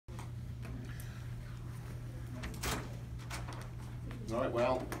All right,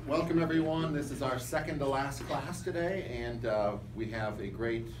 well, welcome everyone. This is our second to last class today, and we have a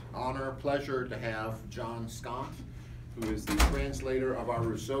great honor, pleasure to have John Scott, who is the translator of our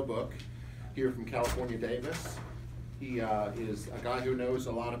Rousseau book here from California Davis. He is a guy who knows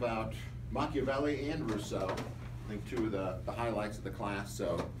a lot about Machiavelli and Rousseau, I think two of the highlights of the class.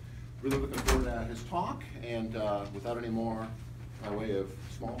 So really looking forward to his talk, and without any more by way of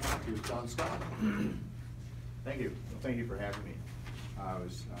small talk, here's John Scott. Thank you. Well, thank you for having me. I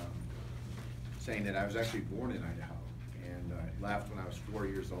was saying that I was actually born in Idaho, and I left when I was 4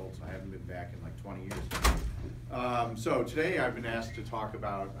 years old, so I haven't been back in like 20 years. So today I've been asked to talk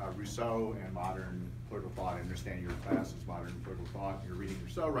about Rousseau and modern political thought. I understand your class is modern political thought. You're reading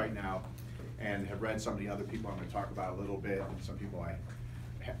Rousseau right now, and have read some of the other people I'm going to talk about a little bit, and some people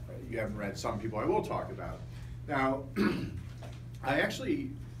you haven't read, some people I will talk about. Now, I actually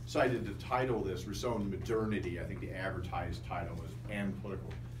decided to title this Rousseau and Modernity. I think the advertised title was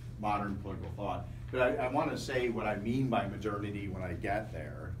modern political thought. But I want to say what I mean by modernity when I get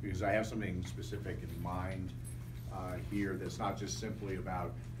there, because I have something specific in mind here that's not just simply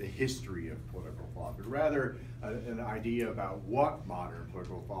about the history of political thought, but rather an idea about what modern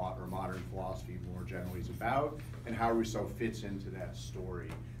political thought or modern philosophy more generally is about, and how Rousseau fits into that story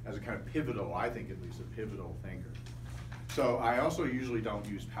as a kind of pivotal, I think at least, a pivotal thinker. So I also usually don't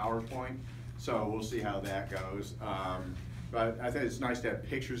use PowerPoint, so we'll see how that goes. But I think it's nice to have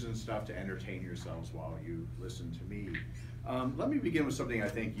pictures and stuff to entertain yourselves while you listen to me. Let me begin with something I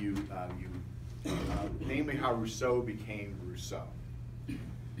think namely how Rousseau became Rousseau.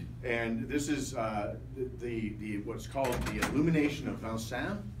 And this is what's called the Illumination of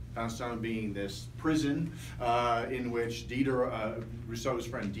Vincennes. Vincennes being this prison in which Rousseau's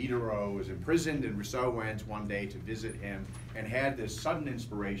friend Diderot was imprisoned, and Rousseau went one day to visit him and had this sudden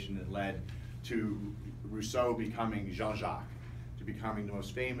inspiration that led to Rousseau becoming Jean-Jacques, to becoming the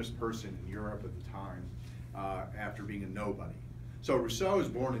most famous person in Europe at the time after being a nobody. So Rousseau is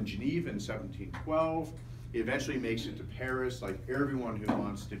born in Geneva in 1712. He eventually makes it to Paris, like everyone who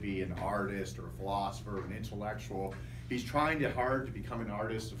wants to be an artist or a philosopher, an intellectual. He's trying hard to become an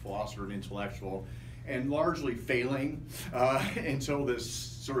artist, a philosopher, an intellectual, and largely failing until this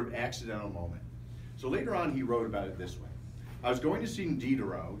sort of accidental moment. So later on, he wrote about it this way. I was going to see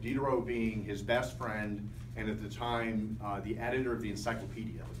Diderot being his best friend, and at the time, the editor of the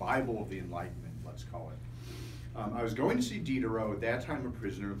Encyclopedia, the Bible of the Enlightenment, let's call it. I was going to see Diderot, at that time a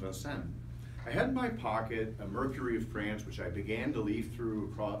prisoner of Vincennes. I had in my pocket a Mercury of France, which I began to leaf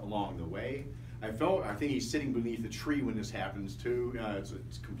through along the way. I think he's sitting beneath a tree when this happens too.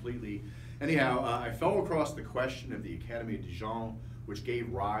 It's completely, anyhow, I fell across the question of the Academy of Dijon, which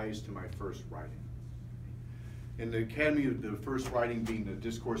gave rise to my first writing. In the Academy, the first writing being the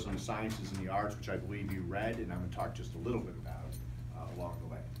Discourse on the Sciences and the Arts, which I believe you read, and I'm going to talk just a little bit about along the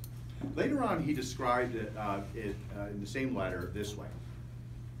way. Later on, he described it in the same letter this way.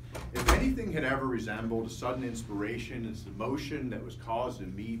 If anything had ever resembled a sudden inspiration, it's the emotion that was caused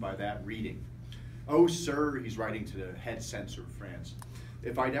in me by that reading. Oh, sir, he's writing to the head censor of France.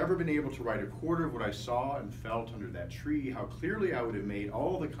 If I'd ever been able to write a quarter of what I saw and felt under that tree, how clearly I would have made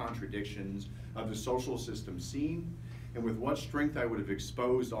all the contradictions of the social system seen, and with what strength I would have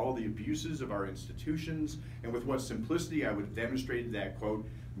exposed all the abuses of our institutions, and with what simplicity I would have demonstrated that, quote,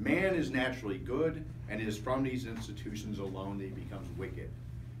 man is naturally good, and it is from these institutions alone that he becomes wicked.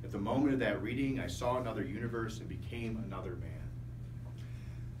 At the moment of that reading, I saw another universe and became another man.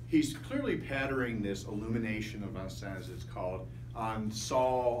 He's clearly patterning this illumination of Vincennes, as it's called, on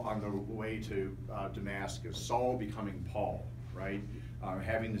Saul on the way to Damascus, Saul becoming Paul, right?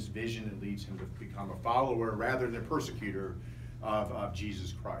 Having this vision that leads him to become a follower rather than a persecutor of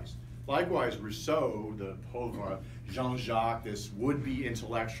Jesus Christ. Likewise, Rousseau, the pauvre Jean-Jacques, this would-be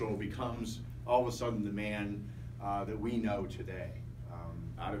intellectual, becomes all of a sudden the man that we know today,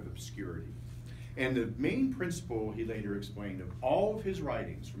 out of obscurity. And the main principle, he later explained, of all of his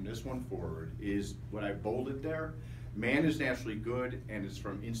writings from this one forward is what I bolded there. Man is naturally good, and it's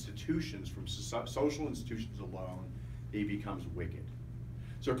from institutions, from social institutions alone, that he becomes wicked.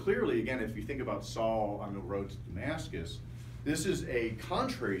 So clearly, again, if you think about Saul on the road to Damascus, this is a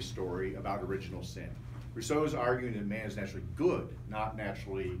contrary story about original sin. Rousseau is arguing that man is naturally good, not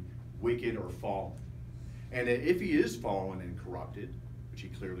naturally wicked or fallen. And that if he is fallen and corrupted, which he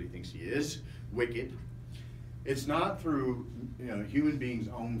clearly thinks he is, wicked, it's not through human beings'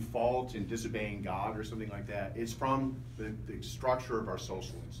 own fault in disobeying God or something like that. It's from the structure of our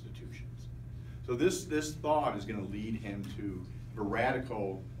social institutions. So this thought is going to lead him to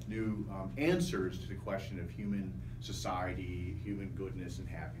radical new answers to the question of human society, human goodness and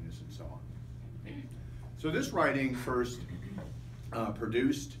happiness, and so on. So this writing first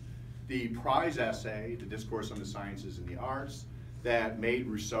produced the prize essay, The Discourse on the Sciences and the Arts, that made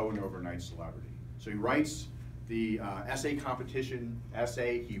Rousseau an overnight celebrity. So he writes the essay competition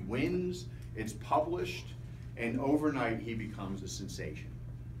essay, he wins, it's published, and overnight he becomes a sensation.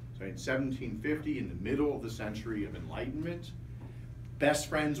 So in 1750, in the middle of the century of Enlightenment, best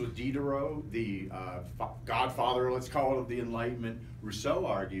friends with Diderot, the godfather, let's call it, of the Enlightenment, Rousseau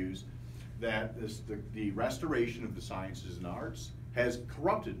argues that the restoration of the sciences and arts has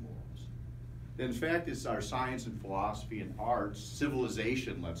corrupted morals. In fact, it's our science and philosophy and arts,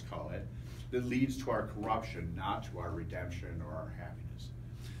 civilization, let's call it, that leads to our corruption, not to our redemption or our happiness.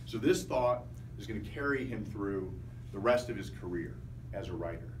 So this thought is going to carry him through the rest of his career as a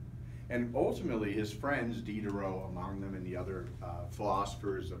writer. And ultimately, his friends, Diderot among them, and the other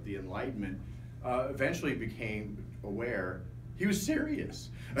philosophers of the Enlightenment, eventually became aware he was serious.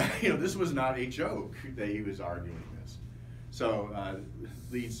 This was not a joke that he was arguing this. So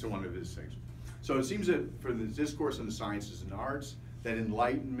leads to one of his things. So it seems that for the discourse on the sciences and arts, that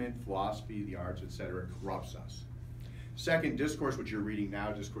Enlightenment, philosophy, the arts, etc., corrupts us. Second, discourse, which you're reading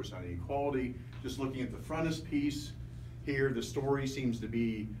now, Discourse on Inequality, just looking at the frontispiece here, the story seems to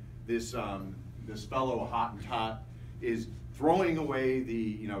be this fellow Hottentot is throwing away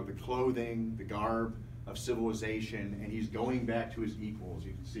the clothing, the garb of civilization, and he's going back to his equals.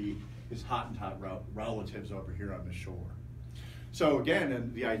 You can see his Hottentot relatives over here on the shore. So again,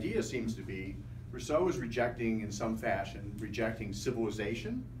 and the idea seems to be Rousseau is rejecting, in some fashion, rejecting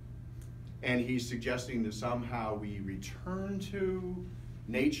civilization, and he's suggesting that somehow we return to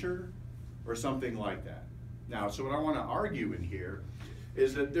nature or something like that. Now, so what I want to argue in here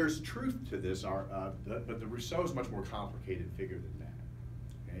is that there's truth to this, but the Rousseau is a much more complicated figure than that.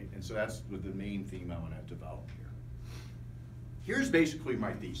 Okay? And so that's the main theme I want to develop here. Here's basically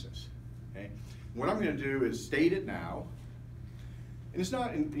my thesis. Okay? What I'm going to do is state it now, and it's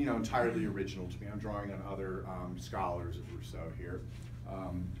not entirely original to me. I'm drawing on other scholars of Rousseau here,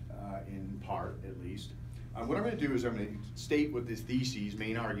 in part at least. What I'm going to do is I'm going to state what the theses,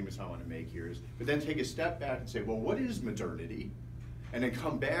 main arguments I want to make here is, but then take a step back and say, well, what is modernity? And then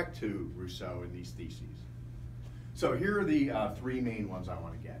come back to Rousseau and these theses. So here are the three main ones I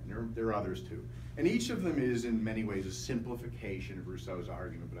want to get, and there are others too. And each of them is in many ways a simplification of Rousseau's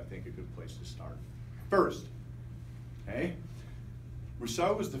argument, but I think a good place to start. First, okay,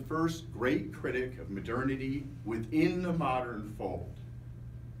 Rousseau was the first great critic of modernity within the modern fold.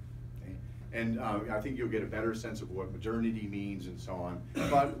 Okay? And I think you'll get a better sense of what modernity means and so on.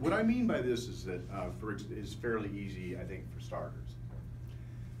 But what I mean by this is that is fairly easy, I think, for starters.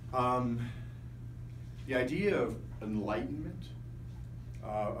 The idea of enlightenment,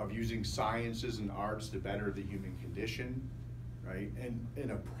 of using sciences and arts to better the human condition, right, and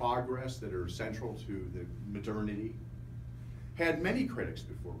a progress that are central to the modernity, had many critics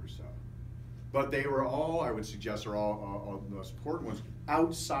before Rousseau. But they were all, I would suggest, are all the most important ones,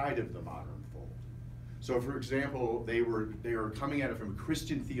 outside of the modern fold. So for example, they were coming at it from a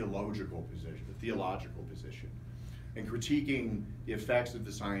Christian theological position, and critiquing the effects of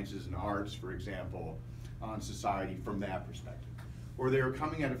the sciences and arts, for example, on society from that perspective. Or they were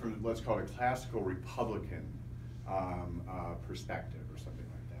coming at it from, let's call it, a classical Republican perspective or something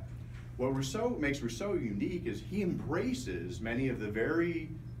like that. What makes Rousseau unique is he embraces many of the very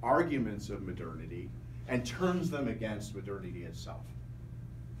arguments of modernity and turns them against modernity itself.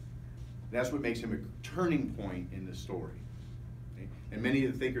 That's what makes him a turning point in the story. Okay? And many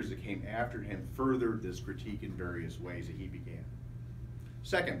of the thinkers that came after him furthered this critique in various ways that he began.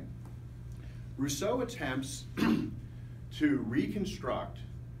 Second, Rousseau attempts to reconstruct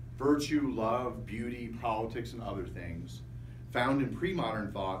virtue, love, beauty, politics, and other things found in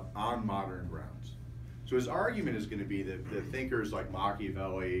pre-modern thought on modern grounds. So his argument is going to be that the thinkers like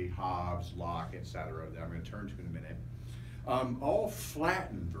Machiavelli, Hobbes, Locke, etc., that I'm going to turn to in a minute, all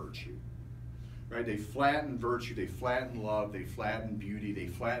flatten virtue. Right? They flatten virtue, they flatten love, they flatten beauty, they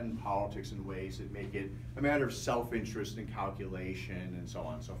flatten politics in ways that make it a matter of self-interest and calculation and so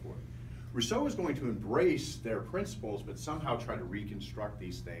on and so forth. Rousseau is going to embrace their principles, but somehow try to reconstruct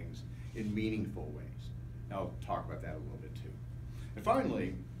these things in meaningful ways. Now, I'll talk about that a little bit too. And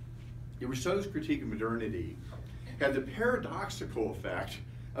finally, Rousseau's critique of modernity had the paradoxical effect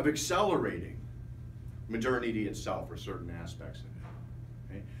of accelerating modernity itself, or certain aspects of it.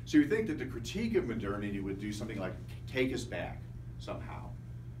 Okay? So you think that the critique of modernity would do something like take us back somehow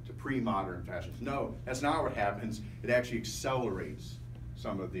to pre-modern fashions. No, that's not what happens. It actually accelerates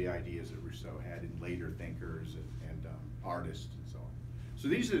some of the ideas that Rousseau had in later thinkers and artists and so on. So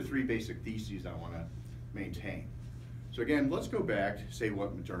these are the three basic theses I want to maintain. So again, let's go back to say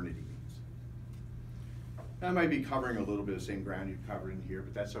what modernity means. I might be covering a little bit of the same ground you've covered in here,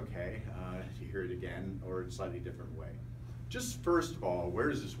 but that's okay to hear it again or in a slightly different way. Just first of all, where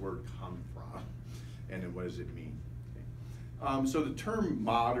does this word come from, and then what does it mean? Okay. So the term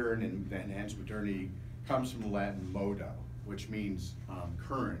modern and hence modernity comes from the Latin modo, which means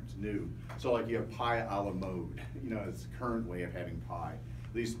current, new. So like you have pie a la mode, it's the current way of having pie.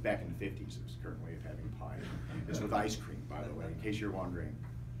 At least back in the 50s, it was the current way of having pie. It's with ice cream, by the way, in case you're wondering.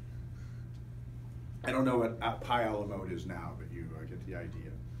 I don't know what pie a la mode is now, but you get the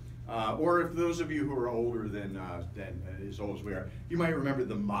idea. Or if those of you who are older than as old as we are, you might remember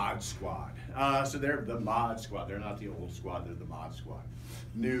the Mod Squad. So they're the Mod Squad. They're not the old squad, they're the Mod Squad.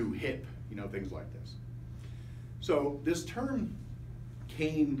 New, hip, things like this. So this term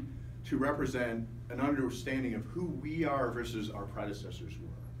came to represent an understanding of who we are versus our predecessors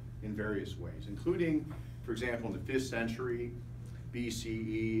were in various ways, including, for example, in the 5th century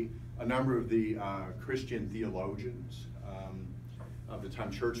BCE, a number of the Christian theologians of the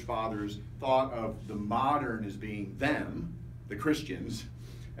time, church fathers, thought of the modern as being them, the Christians,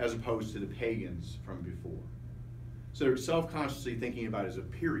 as opposed to the pagans from before. So they're self-consciously thinking about it as a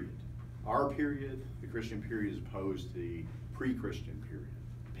period. Our period, the Christian period, as opposed to the pre-Christian period,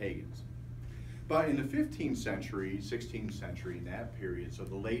 pagans. But in the 15th century, 16th century, in that period, so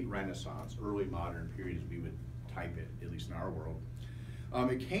the late Renaissance, early modern period as we would type it, at least in our world,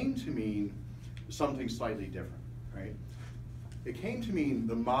 it came to mean something slightly different, right? It came to mean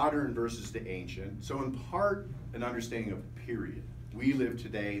the modern versus the ancient. So in part, an understanding of period. We live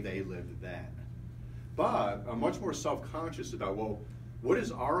today, they lived then. But I'm much more self-conscious about, well, what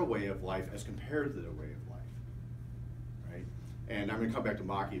is our way of life as compared to their way of life, right? And I'm going to come back to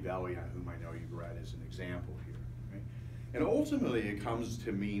Machiavelli, whom I know you've read as an example here, right? And ultimately, it comes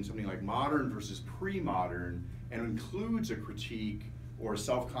to mean something like modern versus pre-modern, and includes a critique or a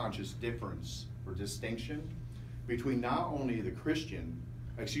self-conscious difference or distinction between not only the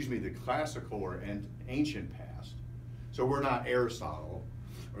the classical or ancient past. So we're not Aristotle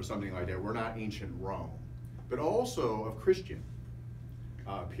or something like that. We're not ancient Rome, but also of Christian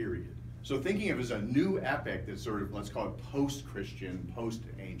period. So thinking of it as a new epoch that's sort of, let's call it post-Christian,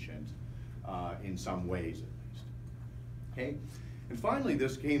 post-ancient in some ways at least. Okay? And finally,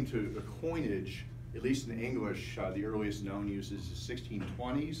 this came to a coinage, at least in English, the earliest known use is the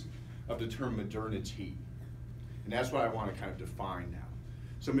 1620s of the term modernity. And that's what I want to kind of define now.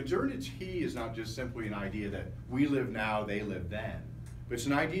 So modernity is not just simply an idea that we live now, they live then, but it's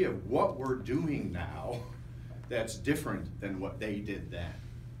an idea of what we're doing now that's different than what they did then.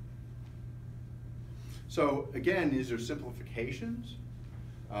 So again, these are simplifications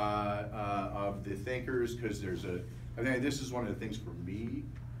of the thinkers, because I think this is one of the things for me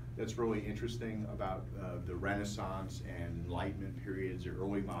that's really interesting about the Renaissance and Enlightenment periods, or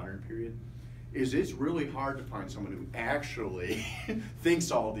early modern period, is it's really hard to find someone who actually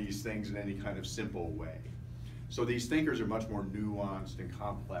thinks all these things in any kind of simple way. So these thinkers are much more nuanced and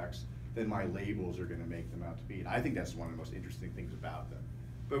complex than my labels are going to make them out to be. And I think that's one of the most interesting things about them.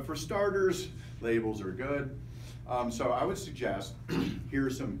 But for starters, labels are good. So I would suggest here are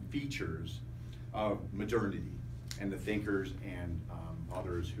some features of modernity and the thinkers and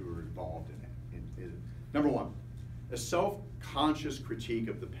others who are involved in it. Number one, a self-conscious critique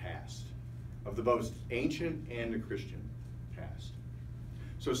of the past, of the both ancient and the Christian past.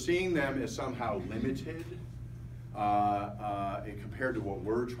 So seeing them as somehow limited compared to what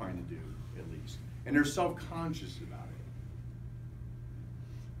we're trying to do, at least. And they're self-conscious about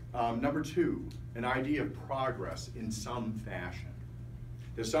it. Number two, an idea of progress in some fashion.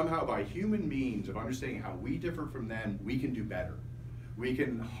 That somehow by human means of understanding how we differ from them, we can do better. We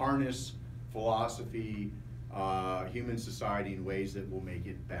can harness philosophy, human society in ways that will make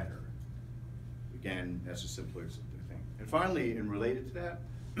it better. Again, that's the simplest thing. And finally, and related to that,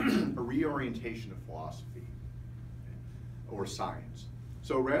 a reorientation of philosophy or science.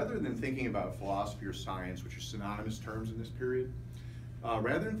 So rather than thinking about philosophy or science, which are synonymous terms in this period,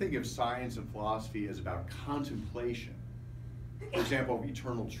 rather than thinking of science and philosophy as about contemplation, for example, of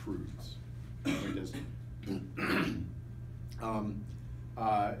eternal truths,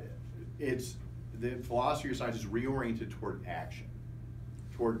 it's the philosophy or science is reoriented toward action,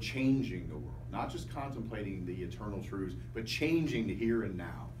 toward changing the world, not just contemplating the eternal truths, but changing the here and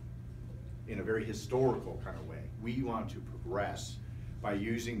now in a very historical kind of way. We want to progress by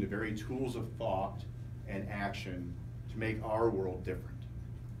using the very tools of thought and action to make our world different.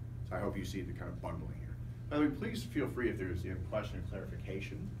 So I hope you see the kind of bundling here. By the way, please feel free if there's a question or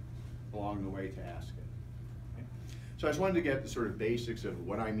clarification along the way to ask it. Okay? So I just wanted to get the sort of basics of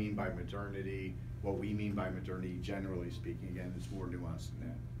what I mean by modernity, what we mean by modernity, generally speaking. Again, it's more nuanced than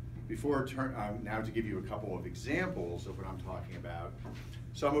that. before now to give you a couple of examples of what I'm talking about,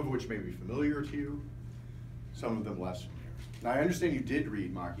 some of which may be familiar to you, some of them less familiar. Now, I understand you did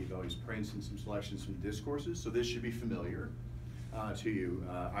read Machiavelli's Prince and some selections from discourses, so this should be familiar to you.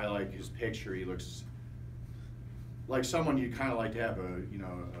 I like his picture. He looks like someone you'd kind of like to have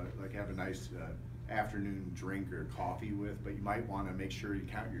a nice afternoon drink or coffee with, but you might want to make sure you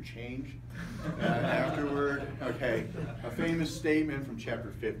count your change afterward. Okay, a famous statement from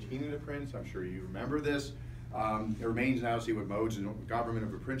chapter 15 of the Prince. I'm sure you remember this. It remains now to see what modes and government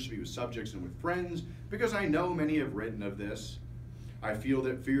of a prince should be with subjects and with friends, because I know many have written of this. I fear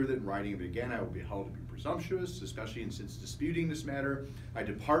that in writing of it again I will be held to be presumptuous, especially since disputing this matter I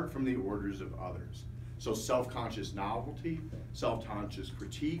depart from the orders of others. So self-conscious novelty, self-conscious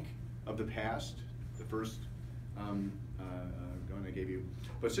critique of the past, the first going I gave you.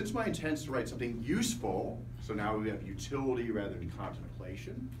 But since my intent is to write something useful, so now we have utility rather than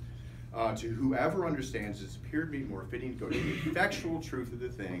contemplation, to whoever understands it's appeared to me more fitting to go to the effectual truth of the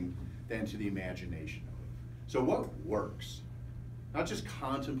thing than to the imagination of it. So what works? Not just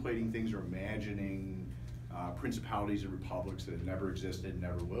contemplating things or imagining principalities and republics that have never existed and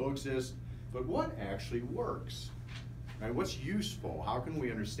never will exist, but what actually works? Right? What's useful? How can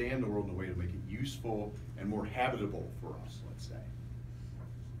we understand the world in a way to make it useful and more habitable for us, let's say?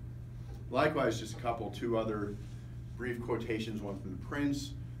 Likewise, just two other brief quotations, one from the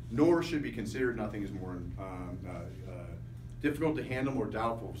Prince. Nor should be considered nothing is more difficult to handle, more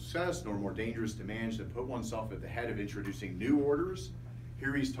doubtful of success, nor more dangerous to manage than put oneself at the head of introducing new orders.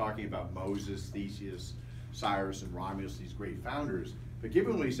 Here he's talking about Moses, Theseus, Cyrus, and Romulus, these great founders. But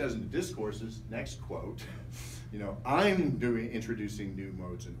given what he says in the discourses, next quote, I'm introducing new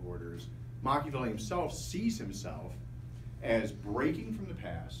modes and orders. Machiavelli himself sees himself as breaking from the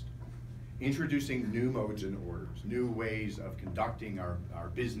past, introducing new modes and orders, new ways of conducting our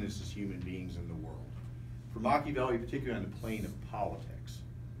business as human beings in the world. For Machiavelli, particularly on the plane of politics.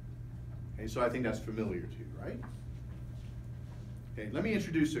 Okay, so I think that's familiar to you, right? Okay, let me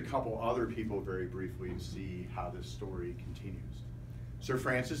introduce a couple other people very briefly to see how this story continues. Sir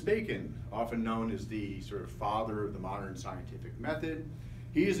Francis Bacon, often known as the sort of father of the modern scientific method.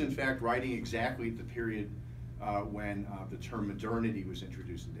 He is in fact writing exactly at the period when the term modernity was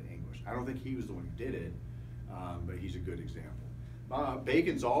introduced into English. I don't think he was the one who did it, but he's a good example.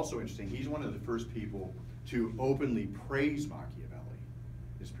 Bacon's also interesting. He's one of the first people to openly praise Machiavelli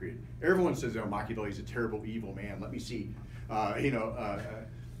this period. Everyone says, Machiavelli's a terrible, evil man. Let me see.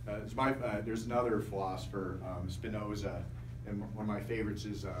 There's another philosopher, Spinoza, and one of my favorites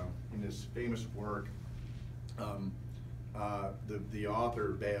is in this famous work, the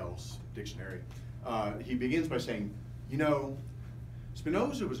author Bale's dictionary. He begins by saying,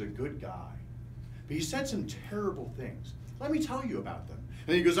 Spinoza was a good guy, but he said some terrible things. Let me tell you about them.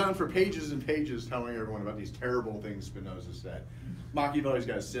 And he goes on for pages and pages telling everyone about these terrible things Spinoza said. Machiavelli's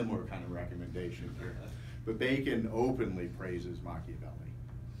got a similar kind of recommendation here. But Bacon openly praises Machiavelli.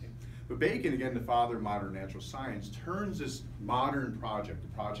 Okay? But Bacon, again, the father of modern natural science, turns this modern project, the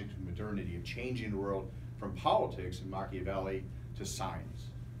project of modernity, of changing the world from politics and Machiavelli to science.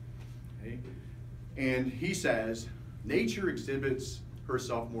 Okay? And he says, nature exhibits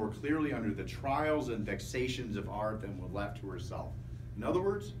herself more clearly under the trials and vexations of art than when left to herself. In other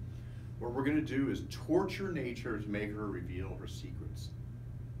words, what we're going to do is torture nature to make her reveal her secrets.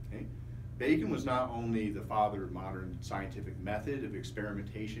 Okay? Bacon was not only the father of modern scientific method of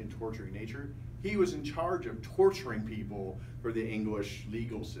experimentation, torturing nature, he was in charge of torturing people for the English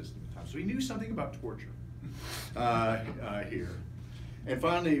legal system at the time. So he knew something about torture here. And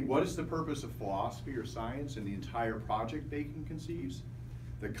finally, what is the purpose of philosophy or science and the entire project Bacon conceives?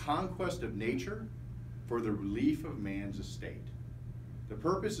 The conquest of nature for the relief of man's estate. The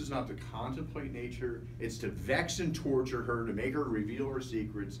purpose is not to contemplate nature, it's to vex and torture her, to make her reveal her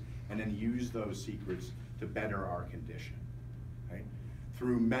secrets, and then use those secrets to better our condition. Right?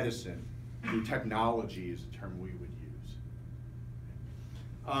 Through medicine, through technology is the term we would use.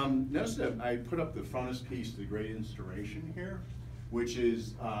 Notice that I put up the frontispiece of the Great Instauration here, which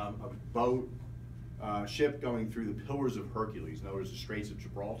is a boat, ship going through the Pillars of Hercules, in other words, the Straits of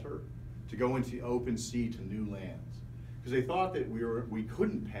Gibraltar, to go into the open sea to new lands. Because they thought that we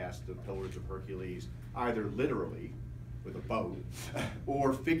couldn't pass the Pillars of Hercules either literally, with a boat,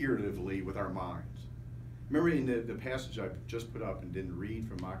 or figuratively with our minds. Remember in the passage I just put up and didn't read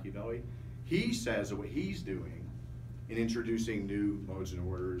from Machiavelli? He says that what he's doing in introducing new modes and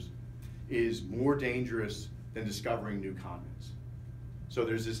orders is more dangerous than discovering new continents. So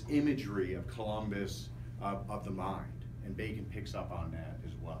there's this imagery of Columbus, of the mind, and Bacon picks up on that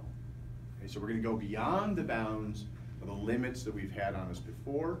as well. Okay, so we're going to go beyond the bounds of the limits that we've had on us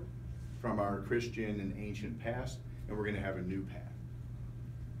before from our Christian and ancient past, and we're going to have a new path.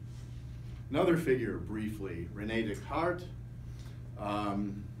 Another figure, briefly, René Descartes,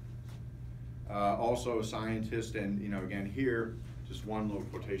 also a scientist, and again here, just one little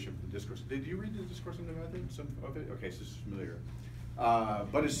quotation from the Discourse. Did you read the Discourse on the Method? Some of it? Okay, so this is familiar.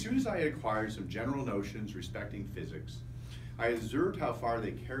 But as soon as I had acquired some general notions respecting physics, I observed how far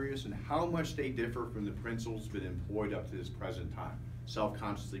they carry us and how much they differ from the principles been employed up to this present time,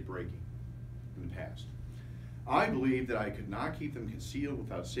 self-consciously breaking in the past. I believe that I could not keep them concealed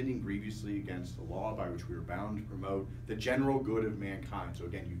without sinning grievously against the law by which we are bound to promote the general good of mankind. So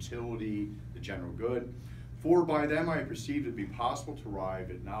again, utility, the general good. For by them I perceived it to be possible to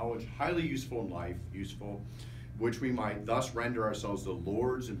arrive at knowledge highly useful in life, which we might thus render ourselves the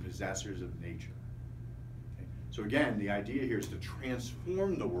lords and possessors of nature. Okay. So again, the idea here is to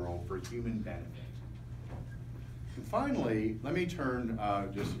transform the world for human benefit. And finally, let me turn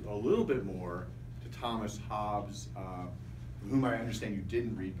just a little bit more to Thomas Hobbes, whom I understand you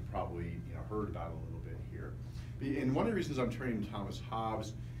didn't read, but probably heard about a little bit here. And one of the reasons I'm turning to Thomas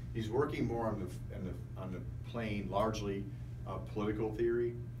Hobbes, he's working more on the plane largely of political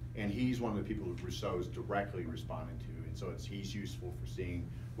theory, and he's one of the people who Rousseau is directly responding to, and so he's useful for seeing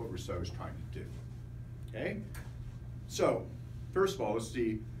what Rousseau is trying to do. Okay? So, first of all, let's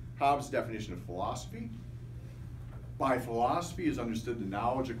see Hobbes' definition of philosophy. By philosophy is understood the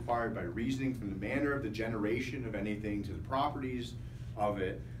knowledge acquired by reasoning from the manner of the generation of anything to the properties of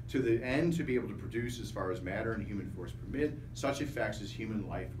it, to the end to be able to produce, as far as matter and human force permit, such effects as human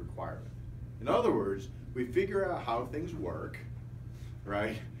life requireth. In other words, we figure out how things work,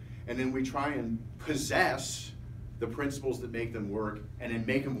 right? And then we try and possess the principles that make them work, and then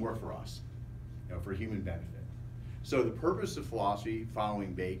make them work for us, for human benefit. So the purpose of philosophy,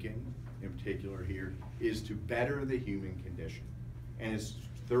 following Bacon in particular here, is to better the human condition. And it's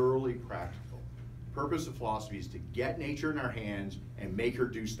thoroughly practical. Purpose of philosophy is to get nature in our hands and make her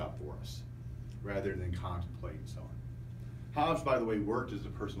do stuff for us, rather than contemplate and so on. Hobbes, by the way, worked as a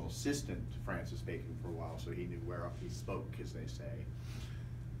personal assistant to Francis Bacon for a while, so he knew whereof he spoke, as they say.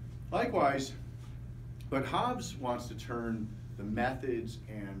 Likewise, but Hobbes wants to turn the methods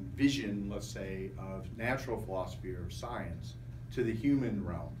and vision, let's say, of natural philosophy or science to the human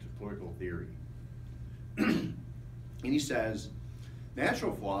realm, to political theory. And he says,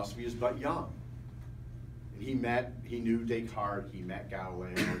 natural philosophy is but young. He knew Descartes, he met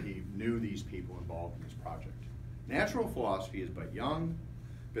Galileo, he knew these people involved in this project. Natural philosophy is but young,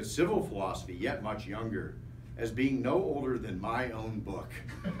 but civil philosophy yet much younger, as being no older than my own book,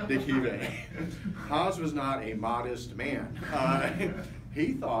 De Cive. Hobbes was not a modest man.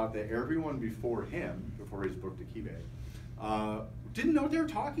 He thought that everyone before him, before his book De Cive, didn't know what they were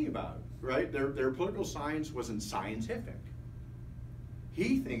talking about, right? Their political science wasn't scientific.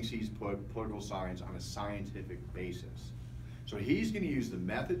 He thinks he's put political science on a scientific basis. So he's going to use the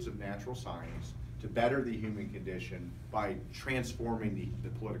methods of natural science to better the human condition by transforming the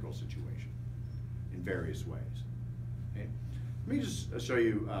political situation in various ways. Okay? Let me just show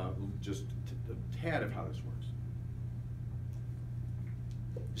you just a tad of how this works.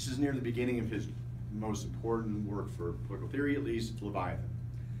 This is near the beginning of his most important work for political theory, at least, Leviathan.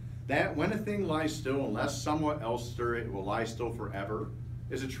 That when a thing lies still, unless somewhat else stir it, it will lie still forever,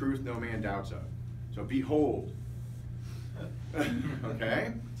 is a truth no man doubts of. So behold.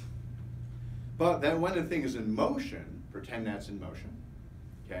 Okay? But then when a thing is in motion, pretend that's in motion.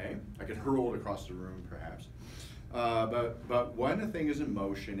 Okay? I could hurl it across the room, perhaps. But when a thing is in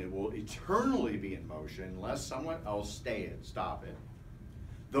motion, it will eternally be in motion, unless someone else stop it.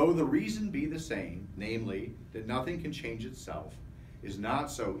 Though the reason be the same, namely, that nothing can change itself, is not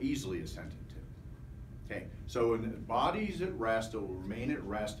so easily assented to. Okay, so when the body's at rest, it will remain at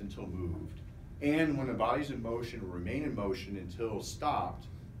rest until moved. And when a body's in motion, it will remain in motion until stopped.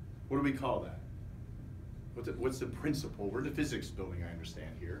 What do we call that? What's the principle? We're in the physics building, I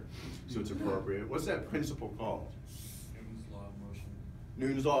understand here, so it's appropriate. What's that principle called? Newton's law of motion.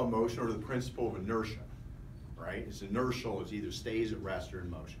 Newton's law of motion, or the principle of inertia, right? It's inertial, it either stays at rest or in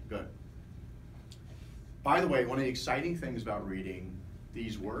motion. Good. By the way, one of the exciting things about reading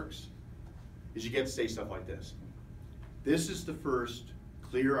these works is you get to say stuff like this. This is the first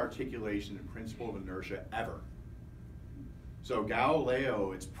clear articulation of principle of inertia ever. So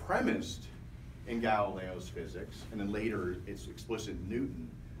Galileo, it's premised in Galileo's physics, and then later it's explicit in Newton.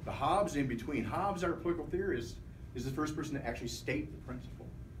 The Hobbes in between, Hobbes, our political theorist, is the first person to actually state the principle.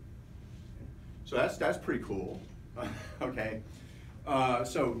 So that's pretty cool. Okay,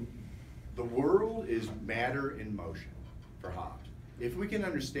 so the world is matter in motion for Hobbes. If we can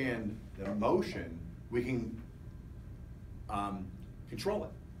understand the motion, we can control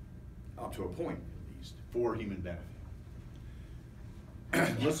it, up to a point at least, for human benefit.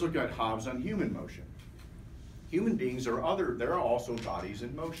 Let's look at Hobbes on human motion. Human beings there are also bodies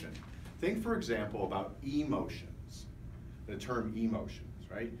in motion. Think, for example, about emotions, the term emotions,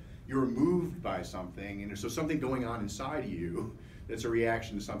 right? You're moved by something, and so something going on inside of you that's a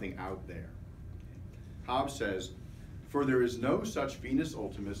reaction to something out there. Hobbes says, for there is no such Venus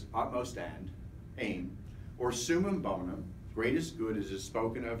ultimus, utmost end, aim, or summum bonum, greatest good as is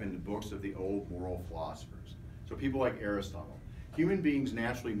spoken of in the books of the old moral philosophers. So people like Aristotle. Human beings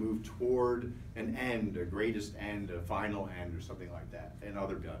naturally move toward an end, a greatest end, a final end, or something like that, and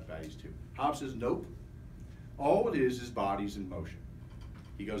other values too. Hobbes says, nope. All it is bodies in motion.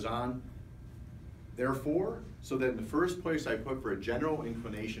 He goes on, therefore, so that in the first place I put for a general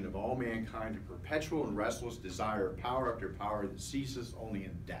inclination of all mankind a perpetual and restless desire of power after power that ceases only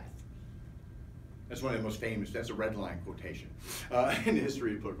in death. That's one of the most famous, that's a red line quotation in the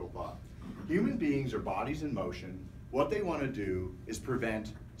history of political thought. Human beings are bodies in motion. What they want to do is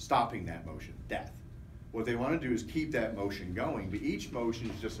prevent stopping that motion, death. What they want to do is keep that motion going, but each motion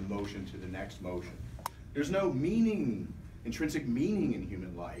is just a motion to the next motion. There's no meaning, intrinsic meaning in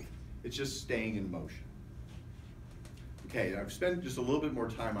human life. It's just staying in motion. Okay, I've spent just a little bit more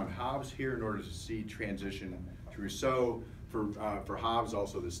time on Hobbes here in order to see transition to Rousseau. For Hobbes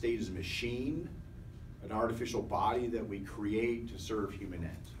also, the state is a machine, an artificial body that we create to serve human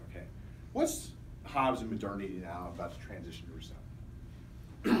ends. Okay, what's Hobbes and modernity now? I'm about to transition to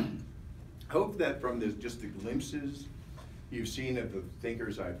Rousseau. Hope that from just the glimpses you've seen of the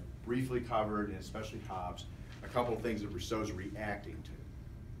thinkers I've briefly covered, and especially Hobbes, a couple of things that Rousseau's reacting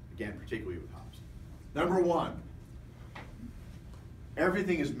to. Again, particularly with Hobbes. Number one,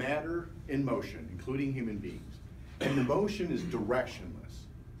 everything is matter in motion, including human beings. And the motion is directionless.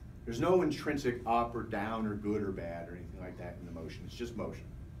 There's no intrinsic up or down or good or bad or anything like that in the motion. It's just motion.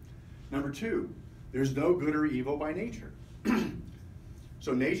 Number two, there's no good or evil by nature.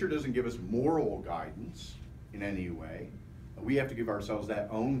 So nature doesn't give us moral guidance in any way. We have to give ourselves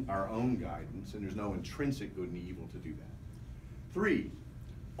our own guidance, and there's no intrinsic good and evil to do that. Three,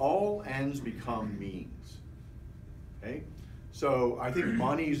 all ends become means. Okay? So I think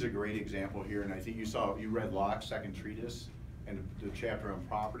money is a great example here, and I think you read Locke's second treatise and the chapter on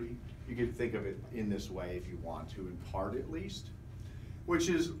property. You could think of it in this way if you want to, in part at least, which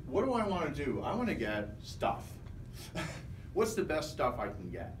is, what do I want to do? I want to get stuff. What's the best stuff I can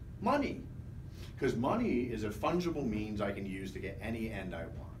get? Money. Because money is a fungible means I can use to get any end I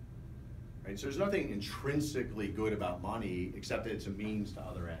want. Right? So there's nothing intrinsically good about money except that it's a means to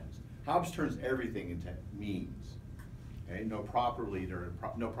other ends. Hobbes turns everything into means. Okay? There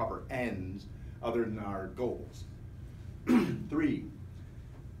are no proper ends other than our goals. Three,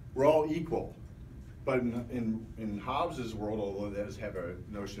 we're all equal. But in Hobbes's world, although it does have a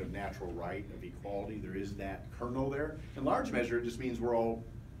notion of natural right, of equality, there is that kernel there. In large measure, it just means we're all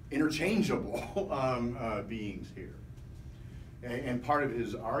interchangeable beings here. And part of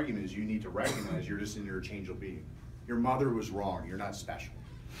his argument is you need to recognize you're just an interchangeable being. Your mother was wrong, you're not special,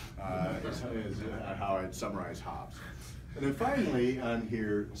 is how I'd summarize Hobbes. And then finally on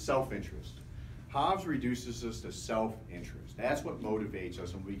here, self-interest. Hobbes reduces us to self-interest. That's what motivates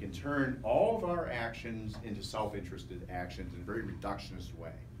us, and we can turn all of our actions into self-interested actions in a very reductionist way.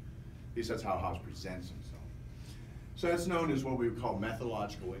 At least that's how Hobbes presents himself. So that's known as what we would call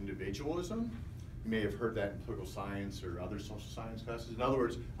methodological individualism. You may have heard that in political science or other social science classes. In other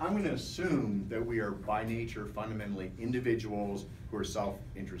words, I'm going to assume that we are by nature fundamentally individuals who are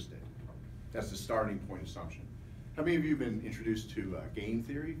self-interested. That's the starting point assumption. How many of you have been introduced to game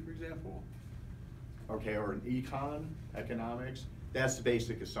theory, for example? Okay, or in economics? That's the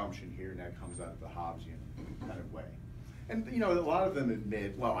basic assumption here, and that comes out of the Hobbesian kind of way. And you know, a lot of them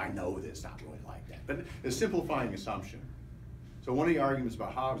admit, well, I know this, not really like that, but a simplifying assumption. So one of the arguments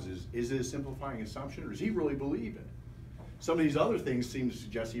about Hobbes is it a simplifying assumption, or does he really believe it? Some of these other things seem to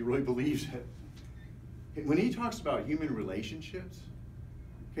suggest he really believes it. When he talks about human relationships,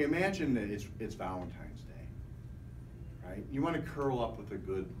 okay, imagine that it's Valentine's Day, right? You want to curl up with a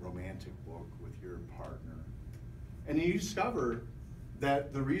good romantic book with your partner, and you discover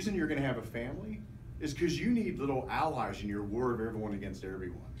that the reason you're going to have a family is because you need little allies in your war of everyone against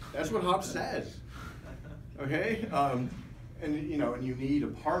everyone. That's what Hobbes says. Okay, and you know, and you need a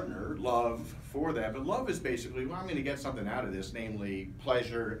partner, love, for that. But love is basically, well, I'm going to get something out of this, namely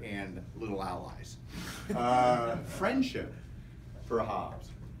pleasure and little allies. Friendship, for Hobbes,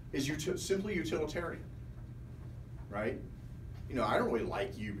 is simply utilitarian, right? You know, I don't really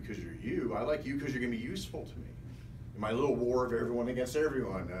like you because you're you. I like you because you're going to be useful to me. In my little war of everyone against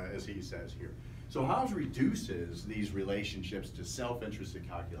everyone, as he says here. So Hobbes reduces these relationships to self-interested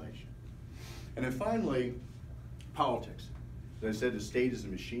calculation. And then finally, politics. As I said, the state is a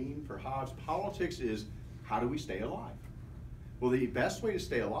machine. For Hobbes, politics is how do we stay alive? Well, the best way to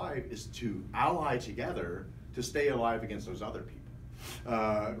stay alive is to ally together to stay alive against those other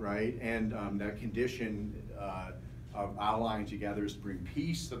people, right? And that condition of allying together is to bring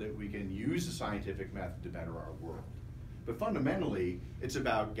peace so that we can use the scientific method to better our world. But fundamentally, it's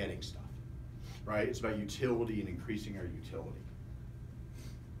about getting stuff, right? It's about utility and increasing our utility.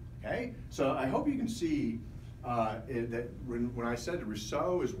 Okay? So I hope you can see that when I said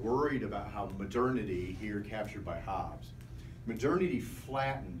Rousseau is worried about how modernity, here captured by Hobbes, modernity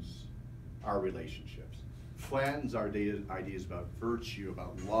flattens our relationships, flattens our ideas about virtue,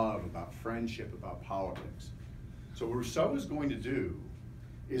 about love, about friendship, about politics. So what Rousseau is going to do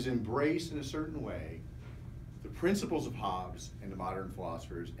is embrace in a certain way the principles of Hobbes and the modern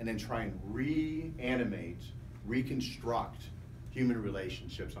philosophers, and then try and reanimate, reconstruct human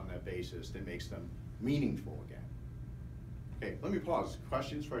relationships on that basis that makes them meaningful again. Okay, let me pause.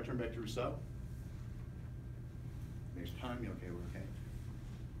 Questions before I turn back to Rousseau? Next time, okay,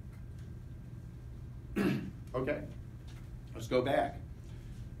 we're okay. Okay, let's go back.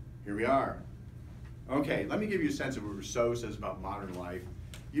 Here we are. Okay, let me give you a sense of what Rousseau says about modern life.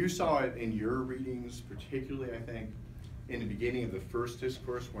 You saw it in your readings, particularly, I think, in the beginning of the first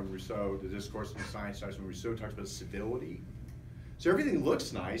discourse when Rousseau, the discourse on science starts, when Rousseau talks about civility. So everything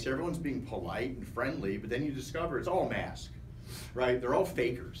looks nice, everyone's being polite and friendly, but then you discover it's all a mask, right? They're all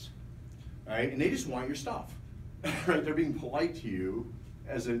fakers, right? And they just want your stuff, right? They're being polite to you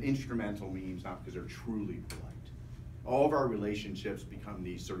as an instrumental means, not because they're truly polite. All of our relationships become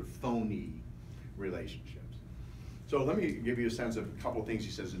these sort of phony relationships. So let me give you a sense of a couple of things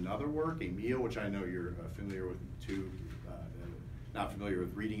he says in another work, Emile, which I know you're familiar with too, not familiar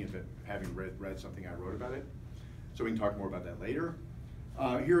with reading it, but having read something I wrote about it. So we can talk more about that later.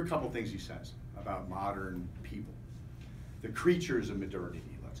 Here are a couple of things he says about modern people. The creatures of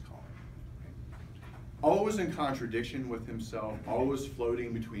modernity, let's call it. Okay. Always in contradiction with himself, always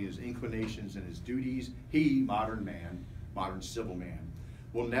floating between his inclinations and his duties, he, modern man, modern civil man,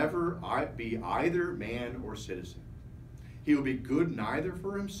 will never be either man or citizen. He will be good neither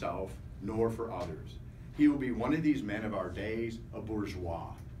for himself nor for others. He will be one of these men of our days, a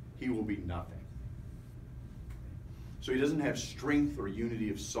bourgeois. He will be nothing. So he doesn't have strength or unity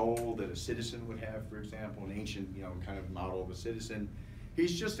of soul that a citizen would have, for example, an ancient, kind of model of a citizen.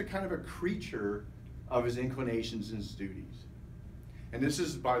 He's just a kind of a creature of his inclinations and his duties. And this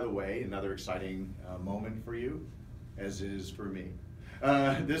is, by the way, another exciting moment for you, as it is for me.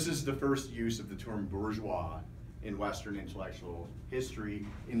 This is the first use of the term bourgeois in Western intellectual history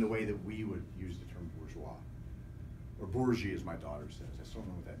in the way that we would use the term bourgeois. Or bourgeois, as my daughter says. I still don't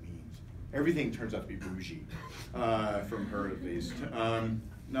know what that means. Everything turns out to be bougie, from her at least.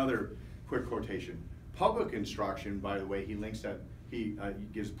 Another quick quotation. Public instruction, by the way, he links that, he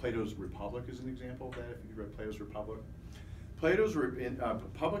gives Plato's Republic as an example of that, if you read Plato's Republic. Plato's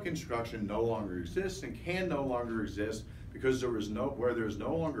public instruction no longer exists and can no longer exist because where there is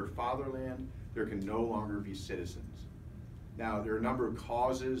no longer fatherland, there can no longer be citizens. Now, there are a number of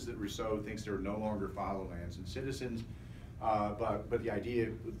causes that Rousseau thinks there are no longer fatherlands and citizens, but the idea,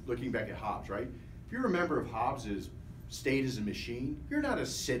 looking back at Hobbes, right? If you're a member of Hobbes's state as a machine, you're not a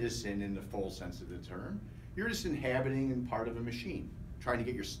citizen in the full sense of the term. You're just inhabiting and part of a machine, trying to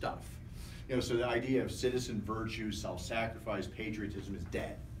get your stuff. So the idea of citizen virtue, self-sacrifice, patriotism is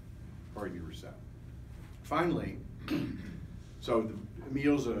dead, according to Rousseau. Finally, so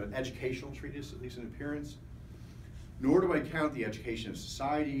Emile's an educational treatise, at least in appearance. Nor do I count the education of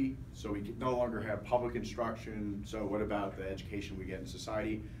society, so we no longer have public instruction, so what about the education we get in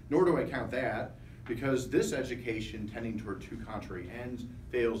society? Nor do I count that, because this education, tending toward two contrary ends,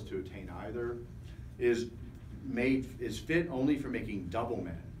 fails to attain either, is fit only for making double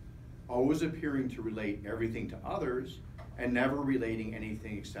men, always appearing to relate everything to others, and never relating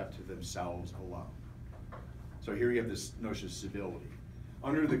anything except to themselves alone. So here you have this notion of civility.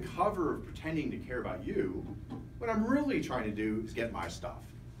 Under the cover of pretending to care about you, what I'm really trying to do is get my stuff.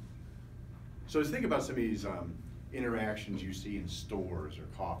 So let's think about some of these interactions you see in stores or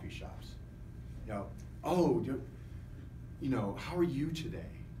coffee shops. Oh, how are you today?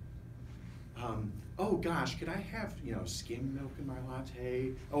 Oh gosh, could I have, skim milk in my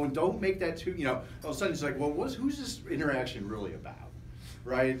latte? Oh, and don't make that too, all of a sudden it's like, well, who's this interaction really about?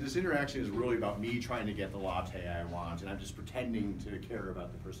 Right? This interaction is really about me trying to get the latte I want, and I'm just pretending to care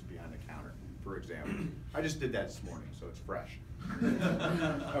about the person behind the counter, for example. I just did that this morning, so it's fresh.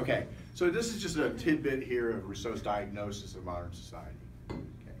 Okay, so this is just a tidbit here of Rousseau's diagnosis of modern society.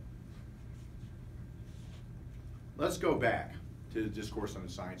 Okay. let's go back to the discourse on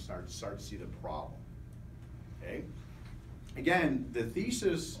the science, start to see the problem. Okay? Again, the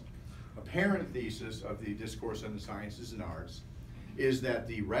thesis, apparent thesis of the discourse on the sciences and arts is that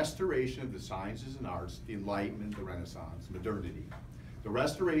the restoration of the sciences and arts, the Enlightenment, the Renaissance, modernity, the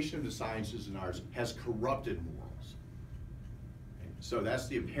restoration of the sciences and arts has corrupted morals. Okay? So that's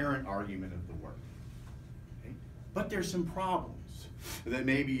the apparent argument of the work. Okay? But there's some problems that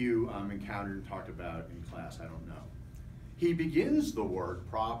maybe you encountered and talked about in class, I don't know. He begins the work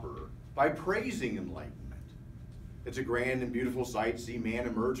proper by praising enlightenment. It's a grand and beautiful sight to see man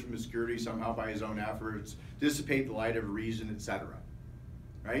emerge from obscurity somehow by his own efforts, dissipate the light of reason, etc.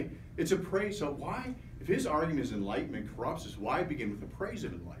 Right? It's a praise. So why, if his argument is enlightenment corrupts us, why begin with the praise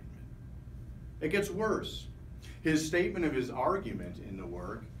of enlightenment? It gets worse. His statement of his argument in the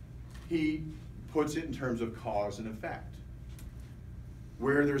work, he puts it in terms of cause and effect.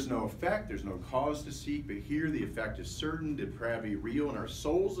 Where there's no effect, there's no cause to seek, but here the effect is certain, depravity real, and our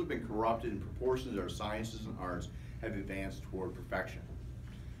souls have been corrupted in proportion as our sciences and arts have advanced toward perfection.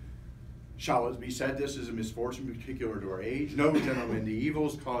 Shall it be said this is a misfortune particular to our age? No, gentlemen, the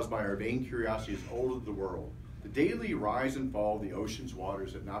evils caused by our vain curiosity is older than the world. The daily rise and fall of the ocean's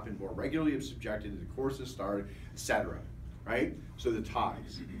waters have not been more regularly subjected to the course of stars, etc. Right? So the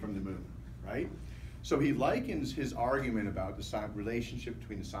tides from the moon, right? So he likens his argument about the relationship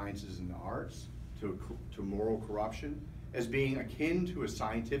between the sciences and the arts to moral corruption as being akin to a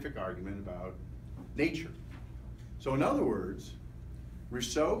scientific argument about nature. So in other words,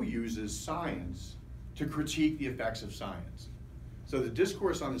 Rousseau uses science to critique the effects of science. So the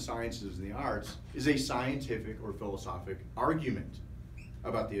discourse on the sciences and the arts is a scientific or philosophic argument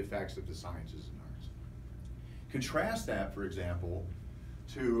about the effects of the sciences and arts. Contrast that, for example,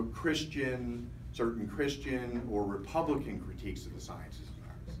 to certain Christian or Republican critiques of the sciences and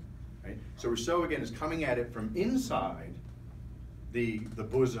arts. Right? So Rousseau, again, is coming at it from inside the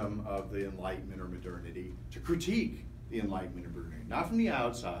bosom of the Enlightenment or modernity to critique the Enlightenment or modernity, not from the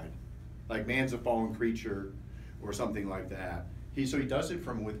outside, like man's a fallen creature or something like that. So he does it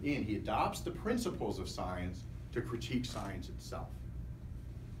from within. He adopts the principles of science to critique science itself.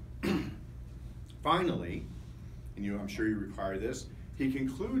 Finally, and I'm sure you require this, he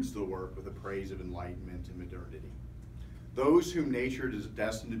concludes the work with a praise of enlightenment and modernity. Those whom nature is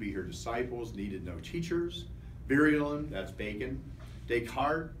destined to be her disciples needed no teachers. Virulum, that's Bacon.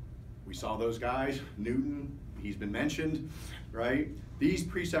 Descartes, we saw those guys. Newton, he's been mentioned, right? These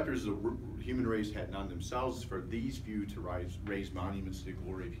preceptors of the human race had none themselves, for these few to raise monuments to the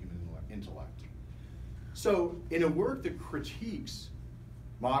glory of human intellect. So in a work that critiques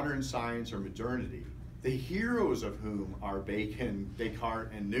modern science or modernity, the heroes of whom are Bacon, Descartes,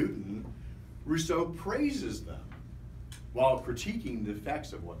 and Newton, Rousseau praises them while critiquing the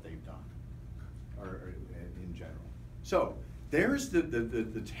effects of what they've done, or in general. So there's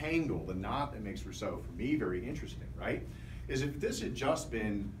the tangle, the knot that makes Rousseau, for me, very interesting, right? Is if this had just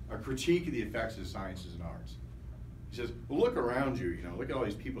been a critique of the effects of sciences and arts. He says, well, look around you, look at all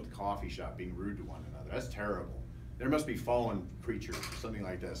these people at the coffee shop being rude to one another. That's terrible. There must be fallen creatures, something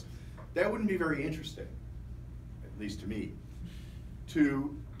like this. That wouldn't be very interesting, at least to me.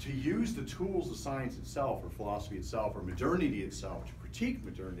 To use the tools of science itself, or philosophy itself, or modernity itself, to critique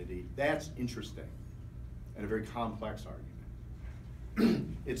modernity, that's interesting, and a very complex argument.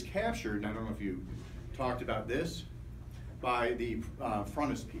 It's captured, and I don't know if you talked about this, by the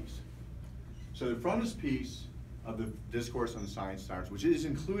frontispiece. So the frontispiece of the Discourse on the Science and Arts, which is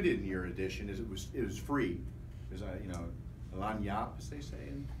included in your edition, is it was free. There's a lagniappe, as they say.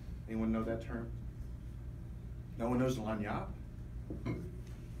 Anyone know that term? No one knows the lagniappe?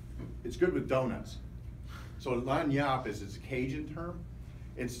 It's good with donuts. So lagniappe it's a Cajun term.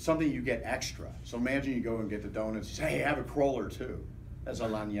 It's something you get extra. So imagine you go and get the donuts. You say, hey, have a cruller too. That's a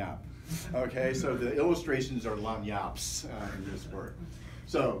lagniappe. Okay, so the illustrations are lagniappes in this work.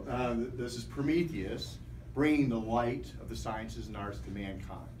 So this is Prometheus bringing the light of the sciences and arts to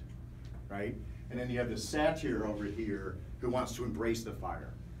mankind, right? And then you have the satyr over here who wants to embrace the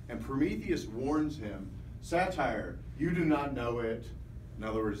fire. And Prometheus warns him, satire, you do not know it. In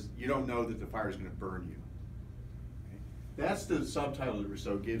other words, you don't know that the fire is going to burn you. Okay? That's the subtitle that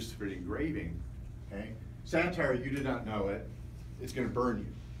Rousseau gives for the engraving. Okay? Satire, you do not know it. It's going to burn you.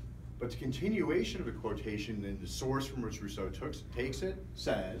 But the continuation of the quotation and the source from which Rousseau takes it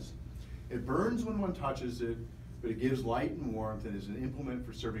says, it burns when one touches it, but it gives light and warmth and is an implement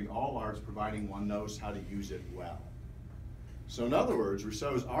for serving all arts, providing one knows how to use it well. So in other words,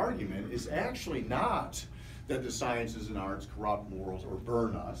 Rousseau's argument is actually not that the sciences and arts corrupt morals or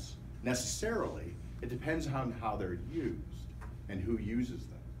burn us, necessarily. It depends on how they're used and who uses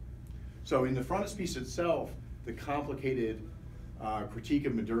them. So in the frontispiece itself, the complicated critique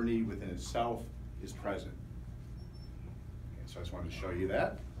of modernity within itself is present. Okay, so I just wanted to show you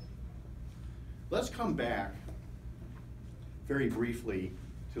that. Let's come back very briefly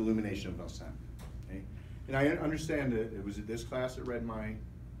to Illumination of Vincennes. Okay? And I understand that it was at this class that read my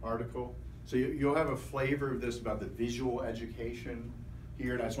article. So you'll have a flavor of this about the visual education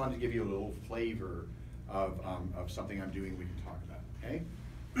here, and I just wanted to give you a little flavor of something I'm doing we can talk about,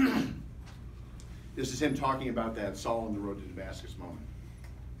 okay? This is him talking about that Saul on the road to Damascus moment.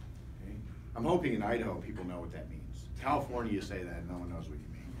 Okay? I'm hoping in Idaho people know what that means. California, you say that, and no one knows what you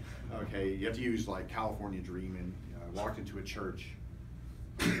mean. Okay, you have to use like California Dreamin'. I walked into a church.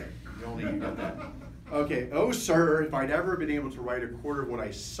 Okay, you got that. Okay, oh sir, if I'd ever been able to write a quarter of what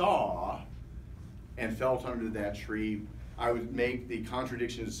I saw and felt under that tree, I would make the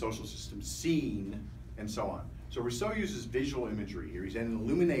contradiction of the social system seen, and so on. So Rousseau uses visual imagery here. He's in an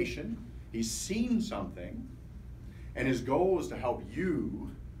illumination, he's seen something, and his goal is to help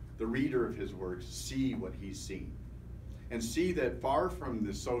you, the reader of his works, see what he's seen. And see that far from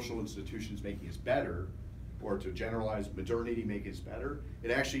the social institutions making us better, or to generalize modernity making us better,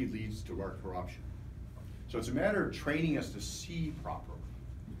 it actually leads to our corruption. So it's a matter of training us to see properly.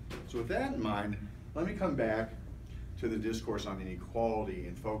 So with that in mind, let me come back to the discourse on inequality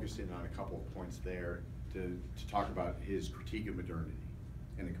and focus in on a couple of points there to talk about his critique of modernity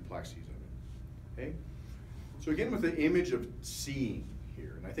and the complexities of it. Okay? So again, with the image of seeing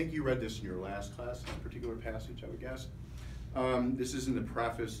here, and I think you read this in your last class, this particular passage, I would guess. This is in the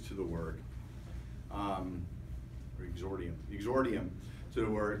preface to the work, or exordium to the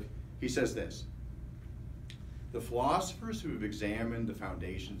work. He says this: the philosophers who have examined the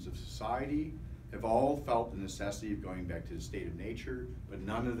foundations of society have all felt the necessity of going back to the state of nature, but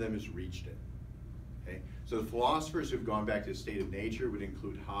none of them has reached it. Okay? So the philosophers who have gone back to the state of nature would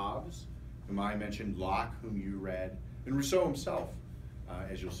include Hobbes, whom I mentioned, Locke, whom you read, and Rousseau himself,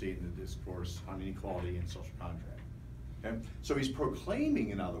 as you'll see in the discourse on inequality and social contract. Okay? So he's proclaiming,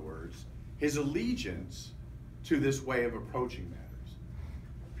 in other words, his allegiance to this way of approaching matters.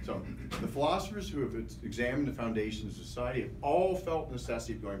 So the philosophers who have examined the foundations of society have all felt the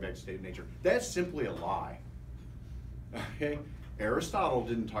necessity of going back to the state of nature. That's simply a lie. Okay? Aristotle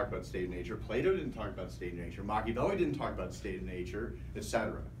didn't talk about the state of nature. Plato didn't talk about the state of nature. Machiavelli didn't talk about the state of nature,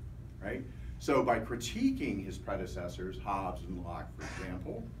 etc. Right? So by critiquing his predecessors, Hobbes and Locke, for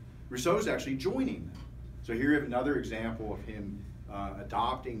example, Rousseau's actually joining them. So here you have another example of him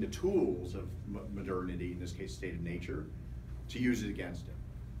adopting the tools of modernity, in this case state of nature, to use it against him.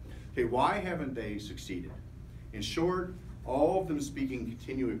 Okay, why haven't they succeeded? In short, all of them speaking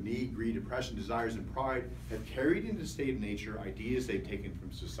continually of need, greed, oppression, desires, and pride have carried into the state of nature ideas they've taken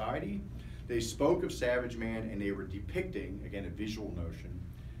from society. They spoke of savage man, and they were depicting, again, a visual notion,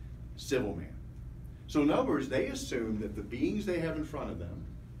 civil man. So in other words, they assume that the beings they have in front of them,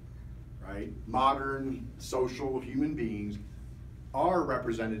 right, modern, social, human beings, are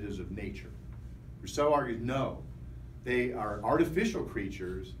representatives of nature. Rousseau argues, no, they are artificial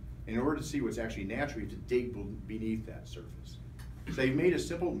creatures. In order to see what's actually natural, you have to dig beneath that surface. So they've made a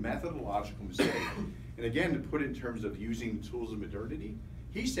simple methodological mistake. And again, to put it in terms of using tools of modernity,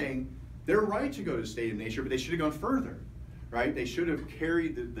 he's saying they're right to go to the state of nature, but they should have gone further, right? They should have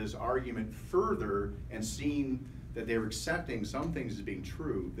carried this argument further and seen that they were accepting some things as being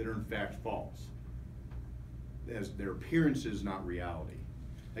true that are in fact false, as their appearances, not reality.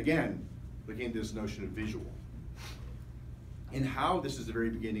 Again, looking at this notion of visual. And how, this is the very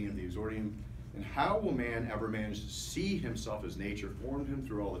beginning of the exordium, and how will man ever manage to see himself as nature formed him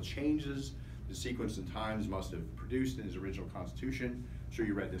through all the changes the sequence and times must have produced in his original constitution? I'm sure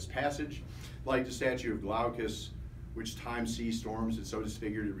you read this passage. Like the statue of Glaucus, which time, sea, storms had so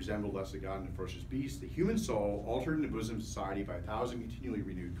disfigured it resembled less a god and a ferocious beast, the human soul, altered in the bosom of society by 1,000 continually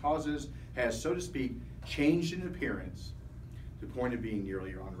renewed causes, has, so to speak, changed in appearance to the point of being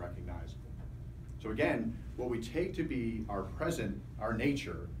nearly unrecognizable. So again, what we take to be our present, our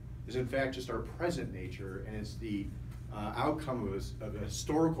nature, is in fact just our present nature, and it's the outcome of a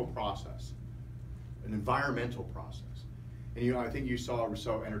historical process, an environmental process. And I think you saw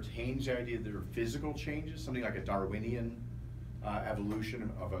Rousseau entertains the idea that there are physical changes, something like a Darwinian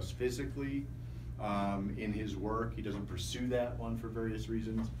evolution of us physically in his work. He doesn't pursue that one for various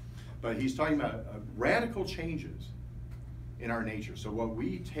reasons, but he's talking about radical changes in our nature. So what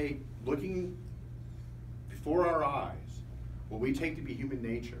we take, looking before our eyes, what we take to be human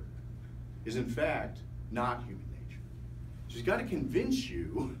nature is in fact not human nature. So he's got to convince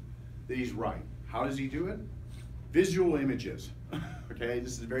you that he's right. How does he do it? Visual images. Okay,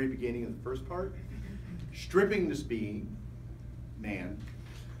 this is the very beginning of the first part. Stripping this being, man,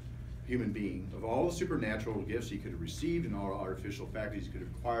 human being, of all the supernatural gifts he could have received and all artificial faculties he could have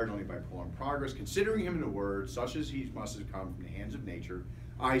acquired only by prolonged progress, considering him in a word, such as he must have come from the hands of nature,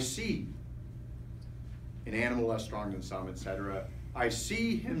 I see an animal less strong than some, etc. I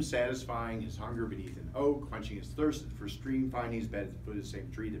see him satisfying his hunger beneath an oak, quenching his thirst for stream, finding his bed at the foot of the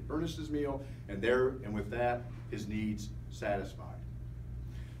same tree that furnished his meal, and with that, his needs satisfied.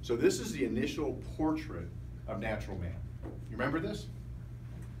 So this is the initial portrait of natural man. You remember this?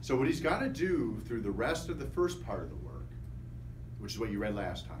 So what he's got to do through the rest of the first part of the work, which is what you read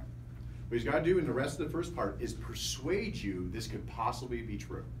last time, what he's got to do in the rest of the first part is persuade you this could possibly be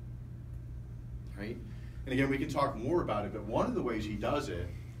true. Right? And again, we can talk more about it, but one of the ways he does it,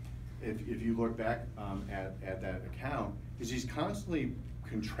 if you look back at that account, is he's constantly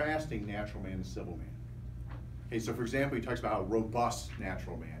contrasting natural man and civil man. Okay, so for example, he talks about how robust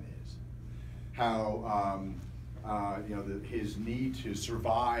natural man is, how his need to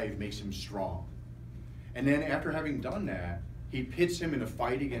survive makes him strong. And then after having done that, he pits him in a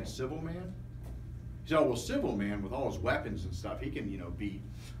fight against civil man. He said, oh, well, civil man with all his weapons and stuff, he can, beat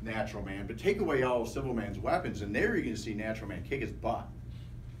natural man, but take away all of civil man's weapons, and there you're going to see natural man kick his butt.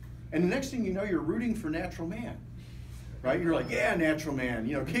 And the next thing you know, you're rooting for natural man, right? You're like, yeah, natural man,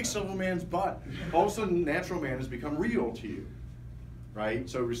 kick civil man's butt. All of a sudden, natural man has become real to you, right?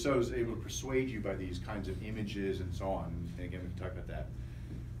 So Rousseau is able to persuade you by these kinds of images and so on. And again, we can talk about that.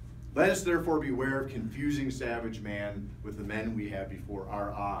 Let us therefore beware of confusing savage man with the men we have before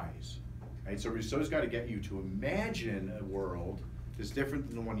our eyes. Right? So Rousseau's got to get you to imagine a world that's different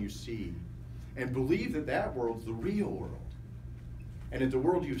than the one you see, and believe that that world's the real world, and that the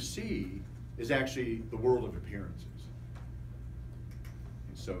world you see is actually the world of appearances.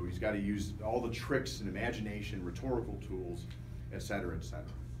 And so he's got to use all the tricks and imagination, rhetorical tools, et cetera, et cetera.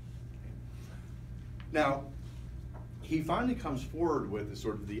 Okay. Now, he finally comes forward with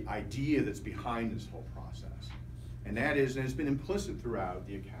the idea that's behind this whole process, and that is, and it's been implicit throughout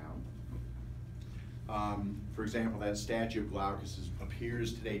the account. For example, that statue of Glaucus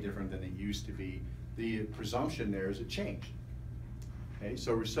appears today different than it used to be. The presumption there is it changed. Okay,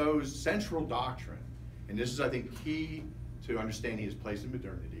 so Rousseau's central doctrine, and this is, I think, key to understanding his place in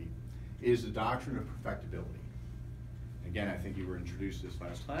modernity, is the doctrine of perfectibility. Again, I think you were introduced to this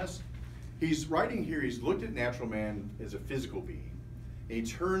last class. He's writing here, he's looked at natural man as a physical being, and he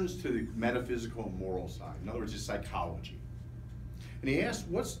turns to the metaphysical and moral side, in other words, his psychology. And he asks,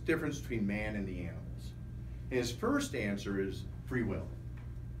 what's the difference between man and the animals? And his first answer is free will.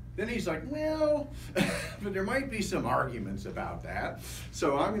 Then he's like, well, but there might be some arguments about that,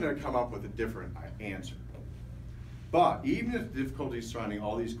 so I'm going to come up with a different answer. But even if the difficulties surrounding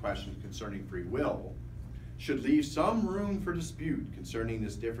all these questions concerning free will should leave some room for dispute concerning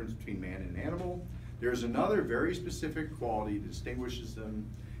this difference between man and animal, there is another very specific quality that distinguishes them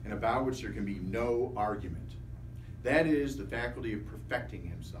and about which there can be no argument. That is the faculty of perfecting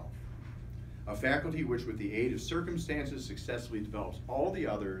himself. A faculty which, with the aid of circumstances, successfully develops all the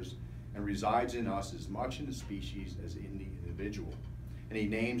others and resides in us as much in the species as in the individual. And he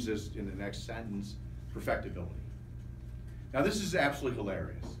names this in the next sentence, perfectibility. Now this is absolutely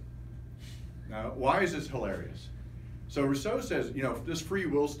hilarious. Now, why is this hilarious? So Rousseau says, this free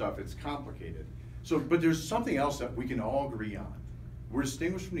will stuff, it's complicated. But there's something else that we can all agree on. We're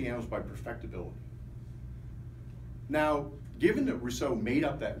distinguished from the animals by perfectibility. Now, given that Rousseau made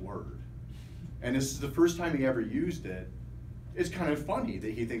up that word, and this is the first time he ever used it, it's kind of funny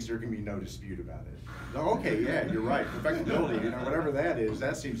that he thinks there can be no dispute about it. Okay, yeah, you're right, perfectibility, whatever that is,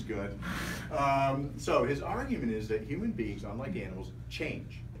 that seems good. So his argument is that human beings, unlike animals,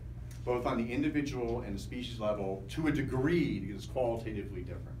 change, both on the individual and the species level, to a degree that is qualitatively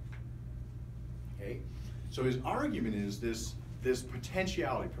different. Okay? So his argument is this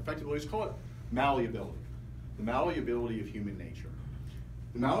potentiality, perfectibility, let's call it malleability, the malleability of human nature.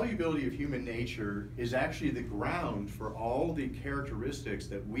 The malleability of human nature is actually the ground for all the characteristics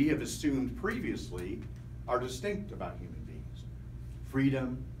that we have assumed previously are distinct about human beings.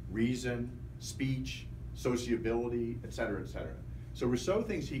 Freedom, reason, speech, sociability, et cetera, et cetera. So Rousseau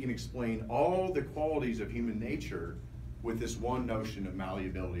thinks he can explain all the qualities of human nature with this one notion of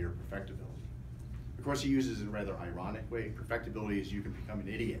malleability or perfectibility. Of course, he uses it in a rather ironic way. Perfectibility is you can become an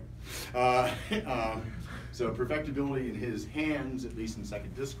idiot. So perfectibility in his hands, at least in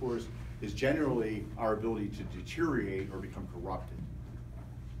second discourse, is generally our ability to deteriorate or become corrupted.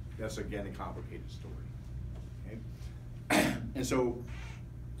 That's, again, a complicated story. Okay? And so,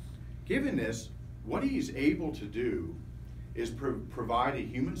 given this, what he's able to do is provide a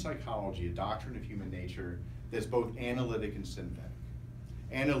human psychology, a doctrine of human nature, that's both analytic and synthetic.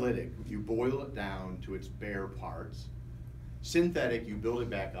 Analytic, you boil it down to its bare parts. Synthetic, you build it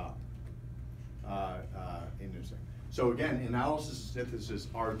back up. Interesting. So again, analysis and synthesis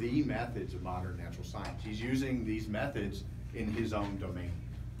are the methods of modern natural science. He's using these methods in his own domain.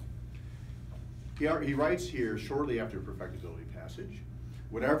 He writes here shortly after the perfectibility passage,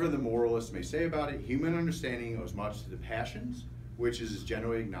 whatever the moralists may say about it, human understanding owes much to the passions, which is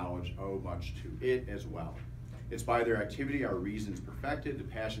generally acknowledged owe much to it as well. It's by their activity our reason is perfected. The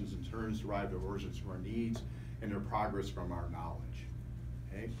passions in turn derive their origins from our needs and their progress from our knowledge.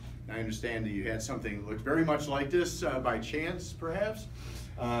 Okay? Now I understand that you had something that looked very much like this by chance, perhaps.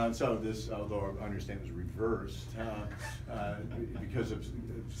 So this, although I understand, is reversed because of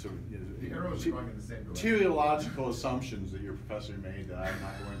some The arrows are going in the same direction. teleological assumptions that your professor made that I'm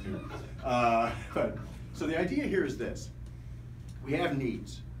not going to. So the idea here is this: we have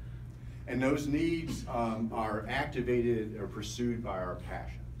needs, and those needs are activated or pursued by our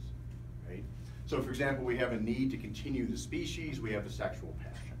passions. Right? So, for example, we have a need to continue the species. We have the sexual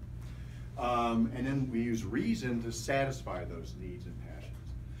passion, and then we use reason to satisfy those needs and passions.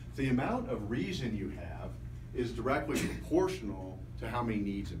 The amount of reason you have is directly proportional to how many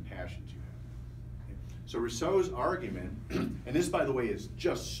needs and passions you have. Okay? So Rousseau's argument, and this, by the way, is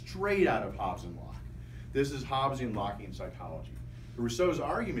just straight out of Hobbes and Locke. This is Hobbesian Lockean psychology. Rousseau's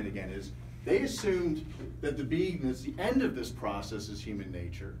argument, again, is they assumed that the being that's the end of this process is human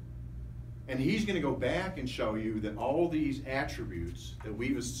nature, and he's going to go back and show you that all these attributes that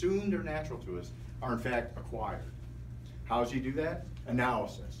we've assumed are natural to us are in fact acquired. How does he do that?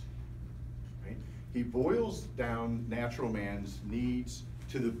 Analysis. Right? He boils down natural man's needs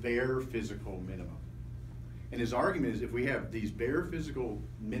to the bare physical minimum. And his argument is if we have these bare physical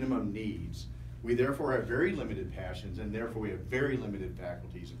minimum needs, we therefore have very limited passions, and therefore we have very limited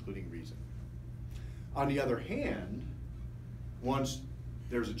faculties, including reason. On the other hand, once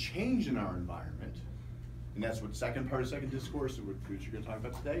there's a change in our environment, and that's what second part of second discourse, which you're going to talk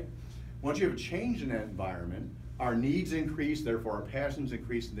about today, once you have a change in that environment, our needs increase, therefore our passions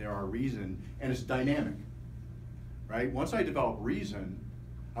increase, and there are reason, and it's dynamic, right? Once I develop reason,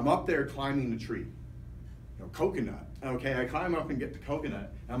 I'm up there climbing the tree, coconut, okay? I climb up and get the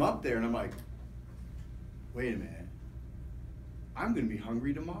coconut, and I'm up there and I'm like, wait a minute, I'm gonna be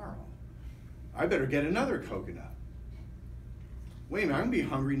hungry tomorrow. I better get another coconut. Wait a minute, I'm gonna be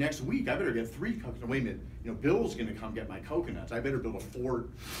hungry next week. I better get 3 coconuts. Wait a minute, Bill's gonna come get my coconuts. I better build a fort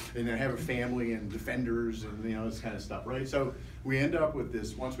and then have a family and defenders and this kind of stuff, right? So we end up with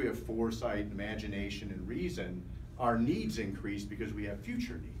this, once we have foresight, imagination, and reason, our needs increase because we have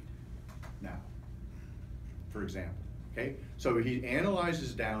future need now, for example, okay? So he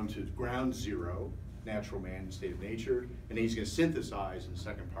analyzes down to ground zero, natural man and state of nature, and he's gonna synthesize in the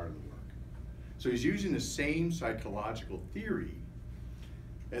second part of the work. So he's using the same psychological theory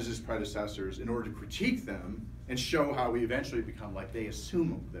as his predecessors in order to critique them and show how we eventually become like they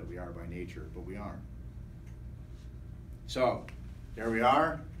assume that we are by nature, but we aren't. So there we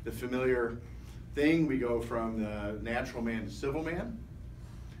are, the familiar thing. We go from the natural man to civil man,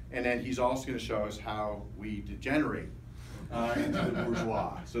 and then he's also going to show us how we degenerate into the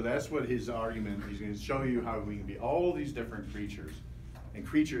bourgeois. So that's what his argument, he's going to show you how we can be all these different creatures, and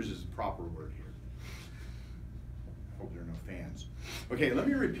creatures is a proper word here. I hope there are no fans. Okay, let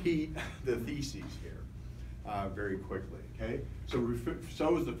me repeat the theses here very quickly, okay? So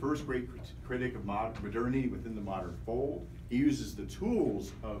Rousseau is the first great critic of modernity within the modern fold. He uses the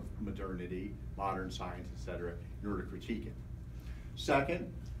tools of modernity, modern science, etc., in order to critique it.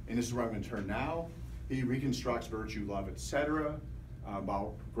 Second, and this is where I'm going to turn now, he reconstructs virtue, love, etc.,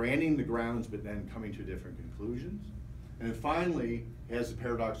 about granting the grounds but then coming to different conclusions. And then finally, it has the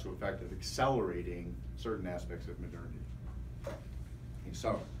paradoxical effect of accelerating certain aspects of modernity. Okay,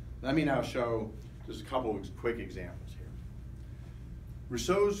 so let me now show just a couple of quick examples here.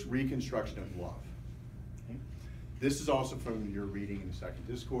 Rousseau's reconstruction of love. Okay? This is also from your reading in the second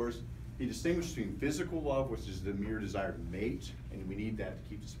discourse. He distinguishes between physical love, which is the mere desire to mate, and we need that to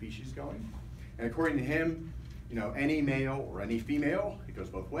keep the species going. And according to him, any male or any female, it goes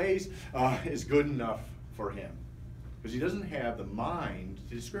both ways, is good enough for him. Because he doesn't have the mind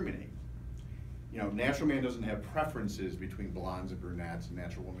to discriminate. Natural man doesn't have preferences between blondes and brunettes, and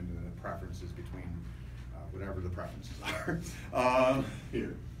natural woman doesn't have preferences between whatever the preferences are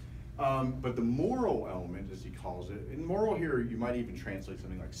here. But the moral element, as he calls it, and moral here you might even translate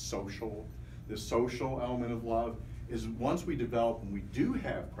something like social. The social element of love is once we develop, and we do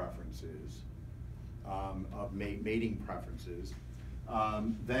have preferences, of mating preferences,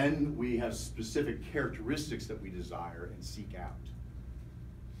 then we have specific characteristics that we desire and seek out.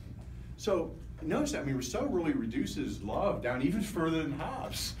 So notice that, Rousseau really reduces love down even further than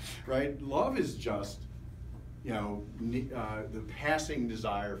Hobbes, right? Love is just, the passing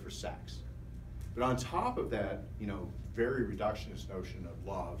desire for sex. But on top of that, very reductionist notion of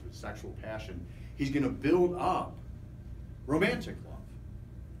love, sexual passion, he's going to build up romantic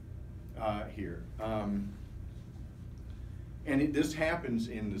love here. And this happens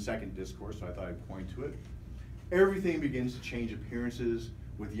in the second discourse, so I thought I'd point to it. Everything begins to change appearances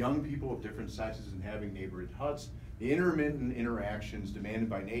with young people of different sexes inhabiting neighborhood huts. The intermittent interactions demanded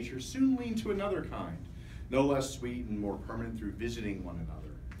by nature soon lean to another kind, no less sweet and more permanent through visiting one another.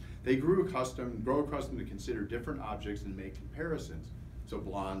 They grow accustomed to consider different objects and make comparisons. So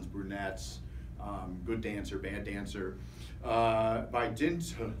blondes, brunettes, good dancer, bad dancer. By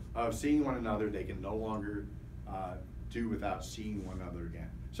dint of seeing one another, they can no longer do without seeing one another again.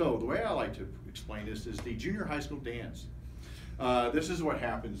 So the way I like to explain this is the junior high school dance. This is what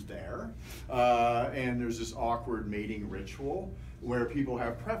happens there. And there's this awkward mating ritual where people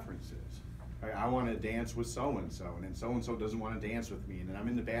have preferences. I want to dance with so-and-so, and then so-and-so doesn't want to dance with me, and then I'm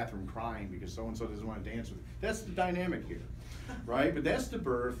in the bathroom crying because so-and-so doesn't want to dance with me. That's the dynamic here, right? But that's the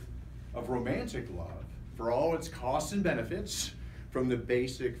birth of romantic love for all its costs and benefits from the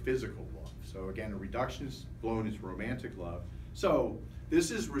basic physical love. So again, a reductionist blown into romantic love. So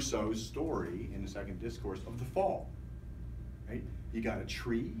this is Rousseau's story in the second discourse of the fall, right? You got a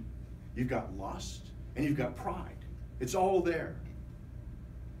tree, you've got lust, and you've got pride. It's all there.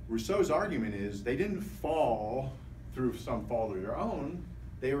 Rousseau's argument is they didn't fall through some fault of their own,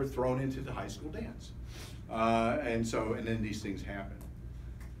 they were thrown into the high school dance. And then these things happen.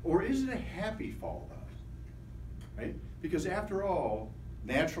 Or is it a happy fall though, right? Because after all,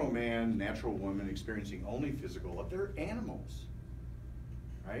 natural man, natural woman experiencing only physical love, they're animals,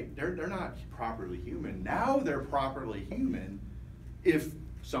 right? They're not properly human. Now they're properly human if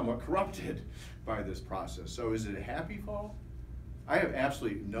somewhat corrupted by this process. So is it a happy fall? I have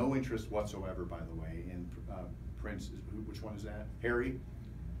absolutely no interest whatsoever, by the way, in Prince, which one is that? Harry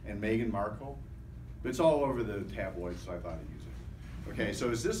and Meghan Markle. But it's all over the tabloids, so I thought I'd use it. Okay, so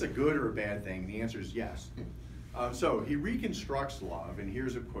is this a good or a bad thing? The answer is yes. So he reconstructs love, and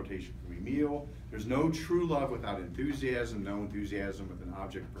here's a quotation from Emile. There's no true love without enthusiasm, no enthusiasm with an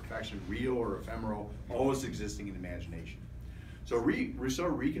object of perfection, real or ephemeral, always existing in imagination. So Rousseau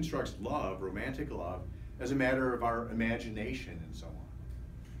reconstructs love, romantic love, as a matter of our imagination and so on.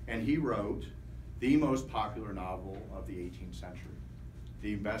 And he wrote the most popular novel of the 18th century,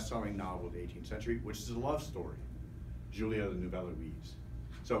 the best-selling novel of the 18th century, which is a love story, Julia the Nouvelle Louise.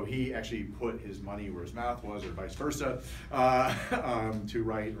 So he actually put his money where his mouth was, or vice versa, to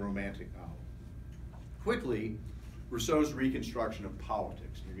write a romantic novel. Quickly, Rousseau's reconstruction of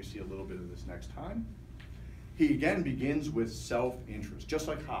politics, and you're going to see a little bit of this next time. He again begins with self-interest, just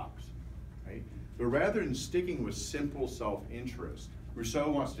like Hobbes, right? But rather than sticking with simple self-interest, Rousseau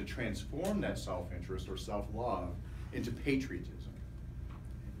wants to transform that self-interest or self-love into patriotism.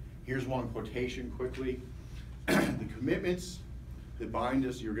 Here's one quotation quickly. The commitments that bind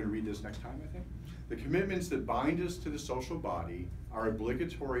us, you're going to read this next time, I think. The commitments that bind us to the social body are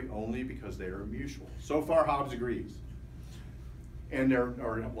obligatory only because they are mutual. So far, Hobbes agrees.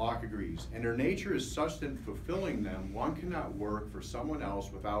 Or Locke agrees. And their nature is such that in fulfilling them, one cannot work for someone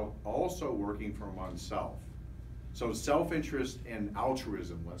else without also working for oneself. So self-interest and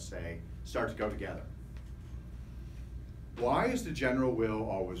altruism, let's say, start to go together. Why is the general will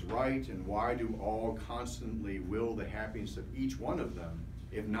always right, and why do all constantly will the happiness of each one of them,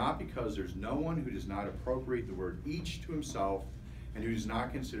 if not because there's no one who does not appropriate the word each to himself and who does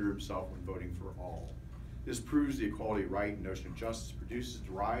not consider himself when voting for all? This proves the equality of right and notion of justice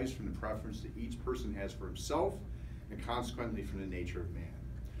derives from the preference that each person has for himself and consequently from the nature of man.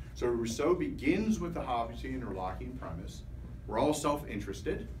 So Rousseau begins with the Hobbesian or Lockean premise. We're all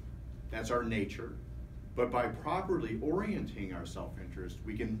self-interested, that's our nature, but by properly orienting our self-interest,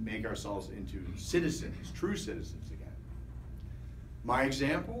 we can make ourselves into citizens, true citizens again. My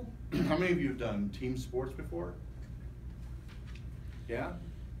example, how many of you have done team sports before? Yeah?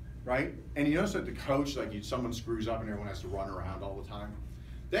 Right? And you notice that the coach, someone screws up and everyone has to run around all the time.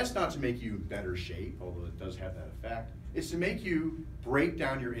 That's not to make you in better shape, although it does have that effect. It's to make you break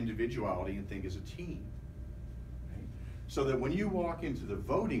down your individuality and think as a team. Right? So that when you walk into the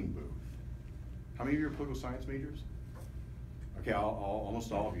voting booth, how many of you are political science majors? Okay,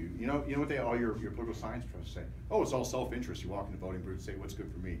 almost all of you. You know what all your political science professors say? Oh, it's all self-interest. You walk in the voting booth and say, what's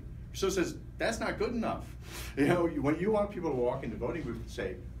good for me? Rousseau says, that's not good enough. When you want people to walk in the voting booth and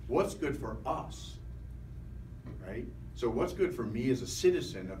say, what's good for us, right? So what's good for me as a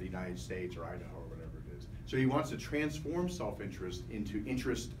citizen of the United States or Idaho or whatever it is. So he wants to transform self-interest into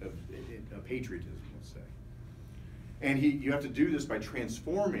interest of patriotism, let's say. And you have to do this by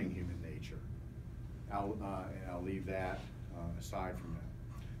transforming human nature. I'll leave that aside from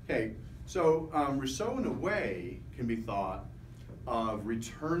that. Okay, So Rousseau, in a way, can be thought of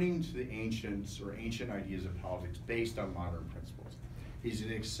returning to the ancients or ancient ideas of politics based on modern principles. He's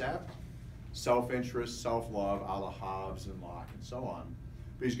going to accept self-interest, self-love, a la Hobbes and Locke and so on,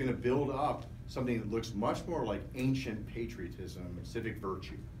 but he's going to build up something that looks much more like ancient patriotism and civic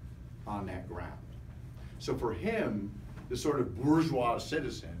virtue on that ground. So for him, the sort of bourgeois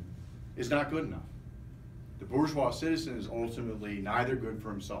citizen is not good enough. The bourgeois citizen is ultimately neither good for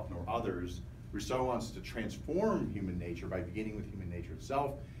himself nor others. Rousseau wants to transform human nature by beginning with human nature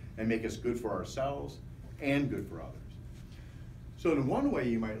itself and make us good for ourselves and good for others. So in one way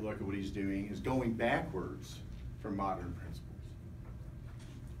you might look at what he's doing is going backwards from modern principles.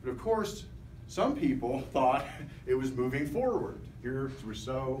 But of course, some people thought it was moving forward. Here's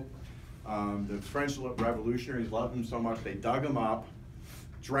Rousseau. The French revolutionaries loved him so much they dug him up,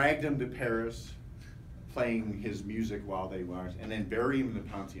 dragged him to Paris, playing his music while they watched, and then bury him in the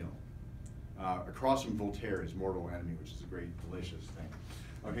Pantheon, across from Voltaire, his mortal enemy, which is a great, delicious thing.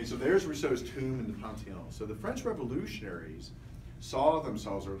 Okay, so there's Rousseau's tomb in the Pantheon. So the French revolutionaries saw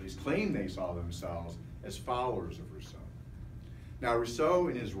themselves, or at least claimed they saw themselves, as followers of Rousseau. Now Rousseau,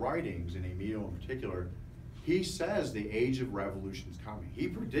 in his writings, in Emile in particular, he says the age of revolution is coming. He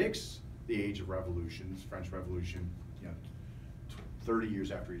predicts the age of revolutions, French Revolution, 30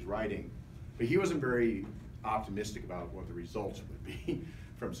 years after he's writing. But he wasn't very optimistic about what the results would be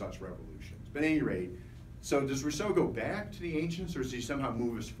from such revolutions. But at any rate, so does Rousseau go back to the ancients, or does he somehow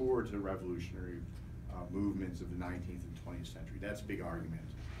move us forward to the revolutionary movements of the 19th and 20th century? That's a big argument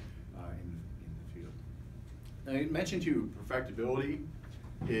in the field. Now, I mentioned to you perfectibility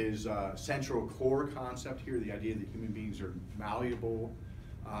is a central core concept here, the idea that human beings are malleable,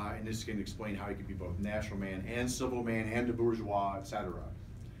 and this can explain how he could be both natural man and civil man and a bourgeois, etc.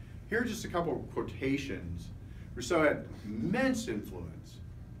 Here are just a couple of quotations. Rousseau had immense influence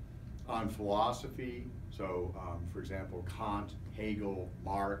on philosophy. So, for example, Kant, Hegel,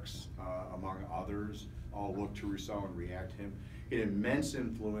 Marx, among others, all look to Rousseau and react to him. He had immense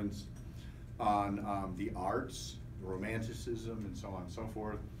influence on the arts, Romanticism, and so on and so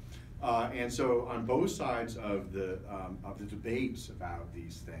forth. And so, on both sides of the debates about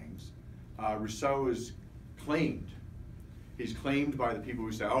these things, Rousseau is claimed. He's claimed by the people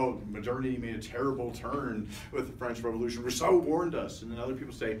who say, oh, modernity made a terrible turn with the French Revolution. Rousseau warned us. And then other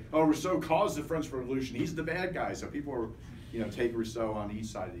people say, oh, Rousseau caused the French Revolution. He's the bad guy. So people are, take Rousseau on each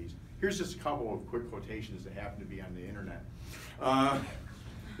side of these. Here's just a couple of quick quotations that happen to be on the internet.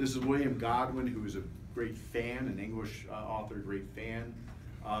 This is William Godwin, who is a great fan, an English author, great fan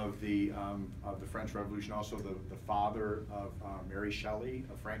of the French Revolution, also the father of Mary Shelley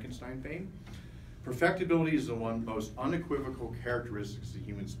of Frankenstein fame. Perfectibility is the one most unequivocal characteristics of the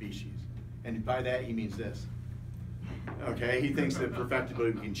human species. And by that he means this. Okay, he thinks that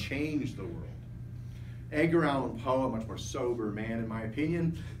perfectibility can change the world. Edgar Allan Poe, a much more sober man in my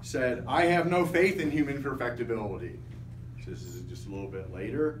opinion, said, I have no faith in human perfectibility. So this is just a little bit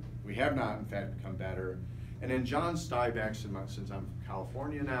later. We have not, in fact, become better. And then John Steinbeck, since I'm from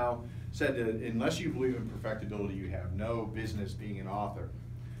California now, said that unless you believe in perfectibility, you have no business being an author,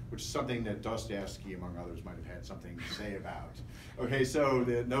 which is something that Dostoevsky, among others, might have had something to say about. Okay, so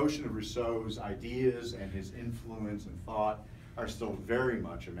the notion of Rousseau's ideas and his influence and thought are still very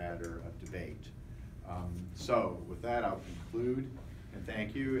much a matter of debate. So with that, I'll conclude, and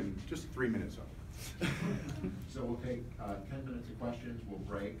thank you, and just 3 minutes over. So we'll take 10 minutes of questions, we'll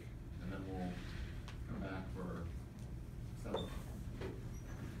break, and then we'll come back for 7.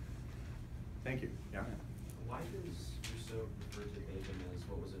 Thank you. Yeah. Why does Rousseau refer to Bacon as,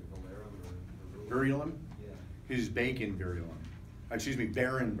 what was it, Valerum or Virulum? Yeah. He's Bacon Virulum. Excuse me,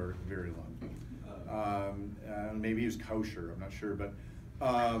 Baron Virulum. Maybe he was kosher, I'm not sure, but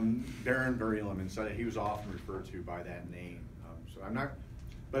Baron Virulum, and so he was often referred to by that name. So I'm not,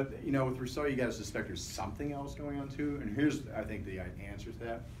 but with Rousseau, you got to suspect there's something else going on too. And here's, I think, the answer to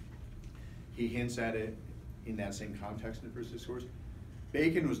that. He hints at it in that same context in the first discourse.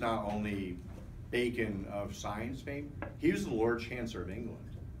 Bacon was not only Bacon of science fame, he was the Lord Chancellor of England.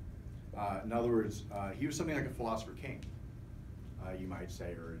 In other words, he was something like a philosopher king, you might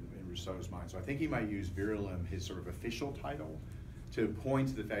say, or in Rousseau's mind. So I think he might use Virulum, his sort of official title, to point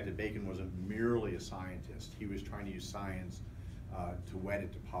to the fact that Bacon wasn't merely a scientist. He was trying to use science to wed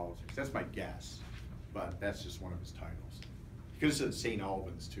it to politics. That's my guess, but that's just one of his titles. He could have said St.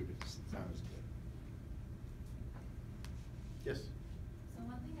 Albans too, but it's not as good. Yes? So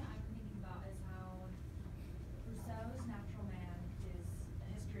one thing that I'm thinking about is how Rousseau's Natural Man is a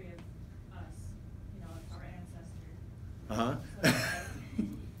history of us, it's our ancestors. Uh-huh.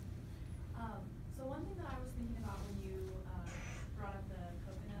 So one thing that I was thinking about when you brought up the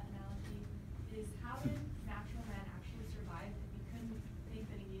coconut analogy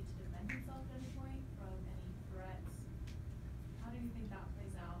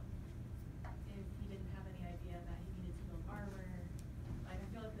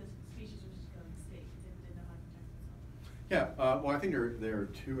Yeah, well, I think there are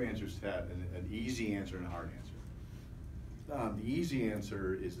two answers to that, an easy answer and a hard answer. The easy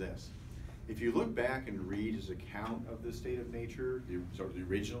answer is this. If you look back and read his account of the state of nature, sort of the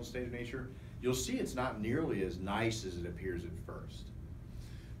original state of nature, you'll see it's not nearly as nice as it appears at first.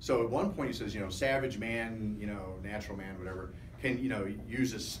 So at one point he says, savage man, natural man, whatever, can,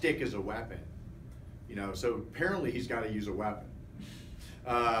 use a stick as a weapon. So apparently he's got to use a weapon.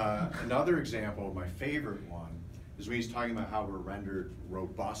 Another example, my favorite one, is when he's talking about how we're rendered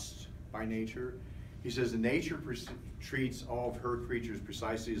robust by nature. He says, nature treats all of her creatures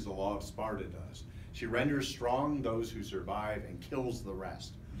precisely as the law of Sparta does. She renders strong those who survive and kills the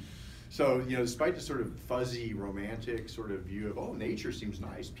rest. So, despite the sort of fuzzy, romantic sort of view of, oh, nature seems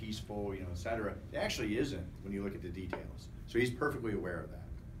nice, peaceful, et cetera, it actually isn't when you look at the details. So he's perfectly aware of that.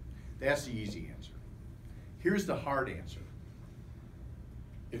 That's the easy answer. Here's the hard answer.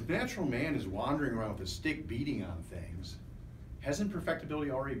 If natural man is wandering around with a stick beating on things, hasn't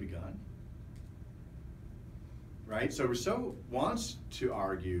perfectibility already begun? Right? So Rousseau wants to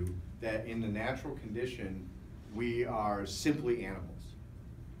argue that in the natural condition, we are simply animals,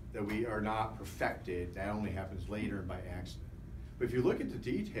 that we are not perfected, that only happens later and by accident. But if you look at the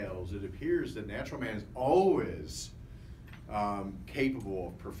details, it appears that natural man is always capable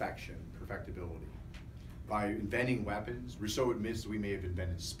of perfection, perfectibility. By inventing weapons, Rousseau admits that we may have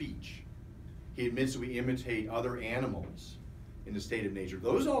invented speech. He admits that we imitate other animals in the state of nature.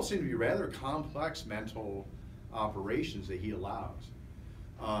 Those all seem to be rather complex mental operations that he allows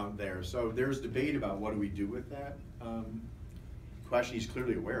there. So there's debate about what do we do with that question. He's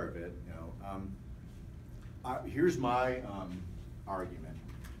clearly aware of it. Here's my argument.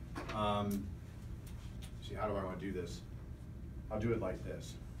 See, how do I want to do this? I'll do it like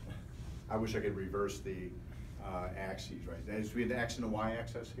this. I wish I could reverse the axes, right? So we have the x and the y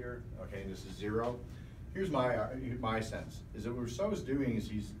axis here, okay, and this is 0. Here's my sense, is that what Rousseau is doing is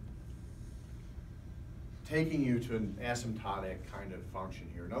he's taking you to an asymptotic kind of function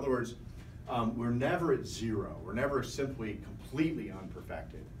here. In other words, we're never at 0. We're never simply completely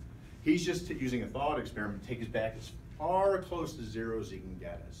unperfected. He's just using a thought experiment to take us back as far close to 0 as he can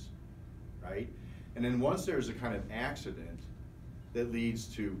get us, right? And then once there's a kind of accident that leads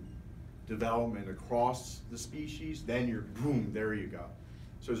to development across the species, then you're, boom, there you go.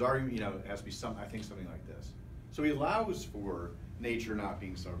 So his argument, it has to be something like this. So he allows for nature not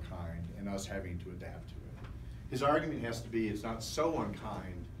being so kind and us having to adapt to it. His argument has to be it's not so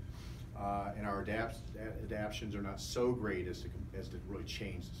unkind and our adaptions are not so great as to really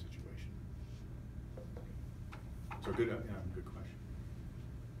change the situation. So good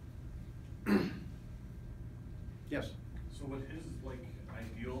question. Yes? So would his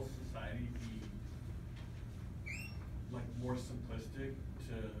ideal society be more simplistic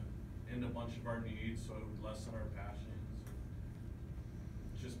to end a bunch of our needs so it would lessen our passions?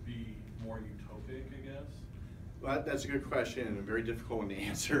 Just be more utopic, I guess? Well, that's a good question and a very difficult one to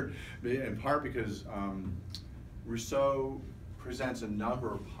answer, in part because Rousseau presents a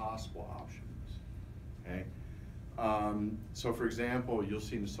number of possible options, okay? So for example, you'll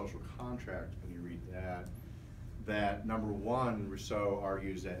see in the social contract when you read that number one, Rousseau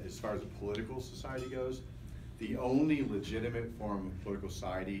argues that as far as a political society goes, the only legitimate form of political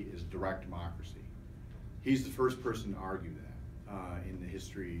society is direct democracy. He's the first person to argue that in the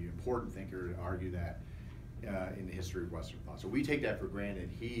history, important thinker to argue that in the history of Western thought. So we take that for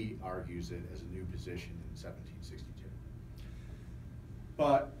granted. He argues it as a new position in 1762.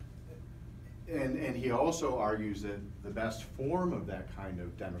 But, and he also argues that the best form of that kind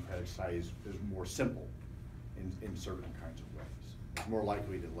of democratic society is more simple in certain kinds of ways. It's more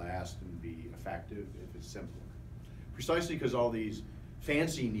likely to last and be effective if it's simpler. Precisely because all these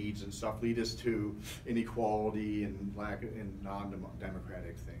fancy needs and stuff lead us to inequality and lack and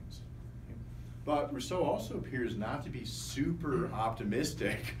non-democratic things. But Rousseau also appears not to be super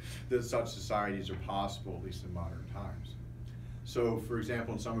optimistic that such societies are possible, at least in modern times. So, for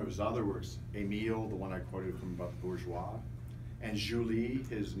example, in some of his other works, Émile, the one I quoted from about Bourgeois, and Julie,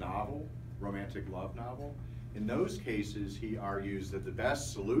 his novel, romantic love novel, in those cases, he argues that the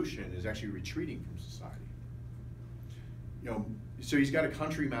best solution is actually retreating from society. So he's got a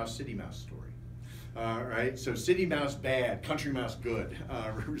country mouse, city mouse story. Right? So city mouse bad, country mouse good.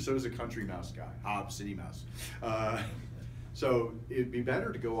 Rousseau's a country mouse guy. Hobbes, city mouse. So it'd be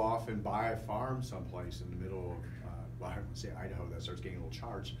better to go off and buy a farm someplace in the middle of, well, I would say Idaho, that starts getting a little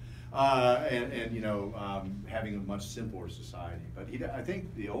charged, having a much simpler society. But I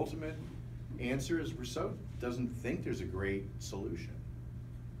think the ultimate answer is Rousseau doesn't think there's a great solution.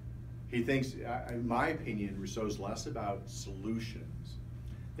 He thinks, in my opinion, Rousseau's less about solutions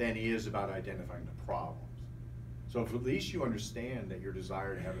than he is about identifying the problems. So if at least you understand that your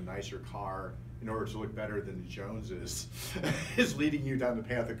desire to have a nicer car in order to look better than the Joneses is leading you down the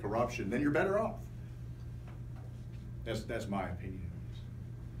path of corruption, then you're better off. That's my opinion.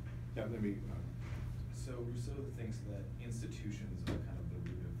 Yeah, let me. So Rousseau thinks that institutions are kind of the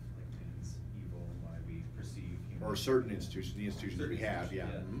root of like man's evil and why we perceive human. Or certain institutions, the institutions that we Certain have, yeah.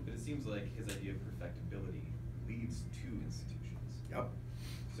 institutions, Mhm. But it seems like his idea of perfectibility leads to institutions. Yep.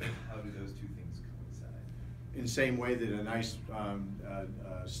 So how do those two things coincide? In the same way that a nice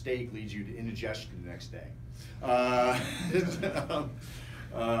steak leads you to indigestion the next day.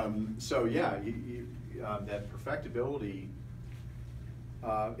 So yeah, that perfectibility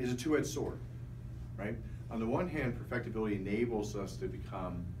is a two-edged sword, right? On the one hand, perfectibility enables us to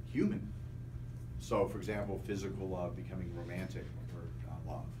become human. So, for example, physical love becoming romantic or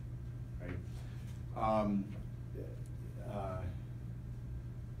love, right?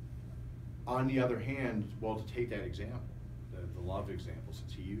 On the other hand, well, to take that example, the love example,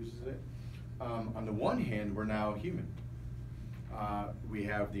 since he uses it, on the one hand, we're now human. We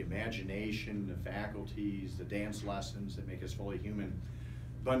have the imagination, the faculties, the dance lessons that make us fully human.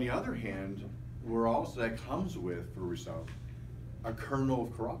 But on the other hand, that comes with, for Rousseau, a kernel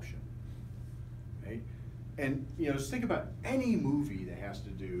of corruption, right? And just think about any movie that has to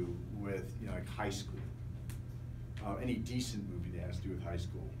do with like high school, any decent movie that has to do with high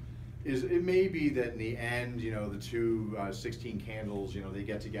school. It may be that in the end, the two 16 candles, they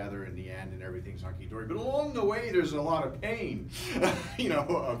get together in the end and everything's hunky-dory. But along the way, there's a lot of pain,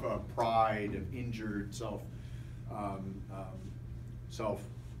 of pride, of injured self,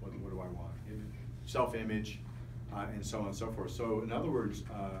 what do I want? Self-image, and so on and so forth. So in other words,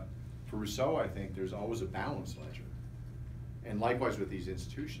 for Rousseau, I think there's always a balance ledger. And likewise with these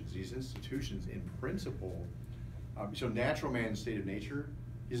institutions. These institutions, in principle, so natural man in state of nature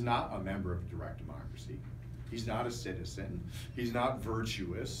is not a member of direct democracy. He's not a citizen. He's not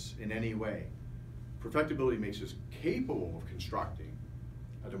virtuous in any way. Perfectibility makes us capable of constructing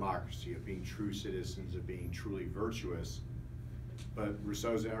a democracy, of being true citizens, of being truly virtuous. But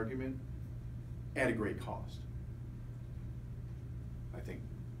Rousseau's argument, at a great cost. I think,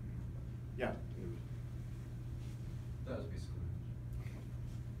 yeah. That was basically.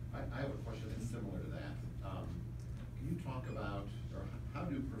 I have a question that's similar to that. Can you talk about, or how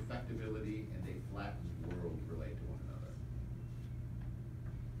do perfectibility and a flattened world relate to one another?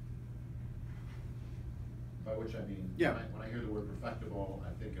 By which I mean, yeah. when I hear the word perfectible, I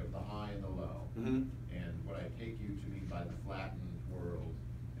think of the high and the low. Mm-hmm. And what I take you to mean by the flattened world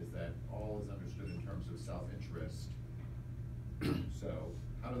is that all is understood in terms of self-interest. So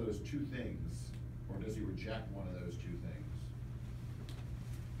how do those two things, or does he reject one of those two things?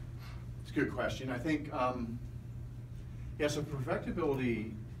 It's a good question. I think, so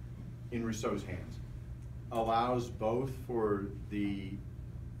perfectibility in Rousseau's hands allows both for the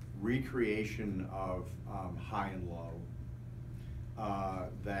recreation of high and low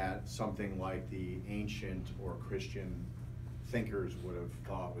that something like the ancient or Christian thinkers would have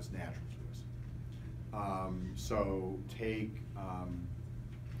thought was natural to us. So take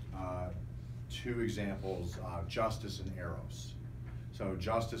two examples, justice and eros. So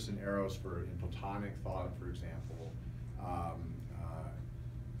justice and eros in Platonic thought, for example,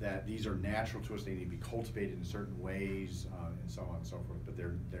 that these are natural to us. They need to be cultivated in certain ways, and so on and so forth. But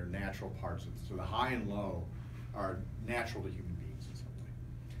they're natural parts. So the high and low are natural to human beings in some way.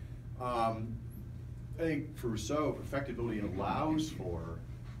 I think for Rousseau, perfectibility allows for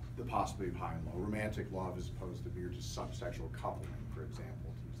the possibility of high and low. Romantic love as opposed to mere just sexual coupling, for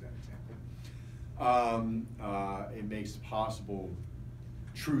example, to use that example. It makes possible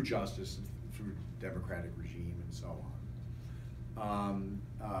true justice through democratic regime and so on.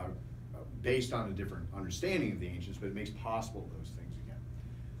 Based on a different understanding of the ancients, but it makes possible those things again.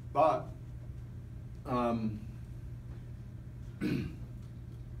 But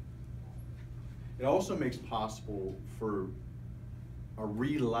it also makes possible for a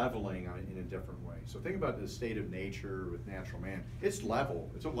re-leveling in a different way. So think about the state of nature with natural man. It's level.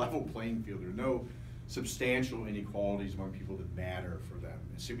 It's a level playing field. There are no substantial inequalities among people that matter for them,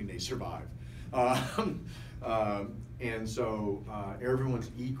 assuming they survive. And so everyone's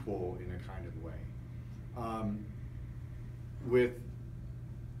equal in a kind of way. With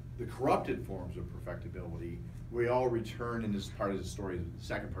the corrupted forms of perfectibility, we all return in this part of the story, the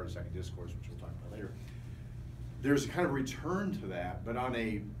second part of the second discourse, which we'll talk about later. There's a kind of return to that, but on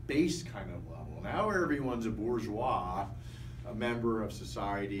a base kind of level. Now everyone's a bourgeois, a member of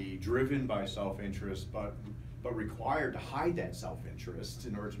society, driven by self-interest, but required to hide that self-interest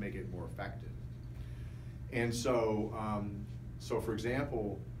in order to make it more effective. And so, so for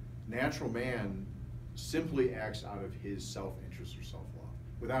example, natural man simply acts out of his self-interest or self-love,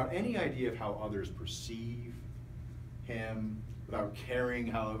 without any idea of how others perceive him, without caring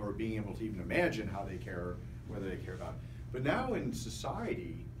how, or being able to even imagine how they care, whether they care about it. But now in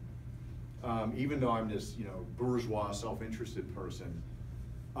society, even though I'm this, you know, bourgeois, self-interested person,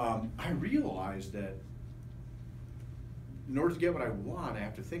 I realize that in order to get what I want, I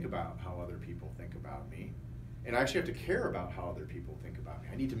have to think about how other people think about me. And I actually have to care about how other people think about me.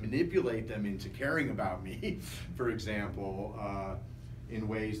 I need to manipulate them into caring about me, for example, in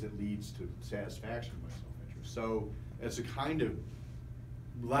ways that leads to satisfaction of my self-interest. So it's a kind of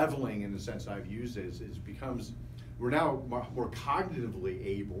leveling in the sense I've used it, it becomes, we're now more cognitively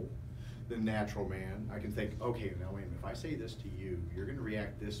able than natural man. I can think, okay, now wait a minute, if I say this to you, you're gonna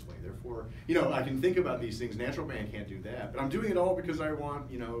react this way. Therefore, you know, I can think about these things. Natural man can't do that. But I'm doing it all because I want,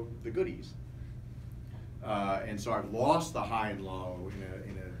 you know, the goodies. And so I've lost the high and low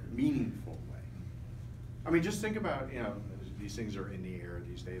in a meaningful way. I mean, just think about, you know, these things are in the air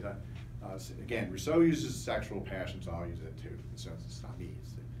these days. Again, Rousseau uses sexual passion, so I'll use it too. So it's not me,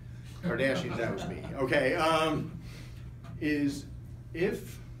 it's the Kardashians, that was me. Okay, is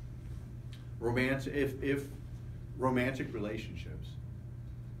if romantic relationships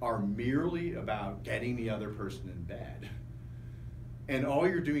are merely about getting the other person in bed, and all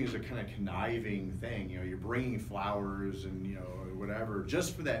you're doing is a kind of conniving thing, you know, you're bringing flowers and, you know, whatever,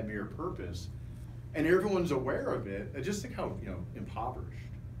 just for that mere purpose, and everyone's aware of it, just think how, you know, impoverished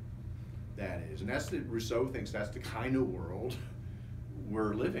that is. And that's the, Rousseau thinks that's the kind of world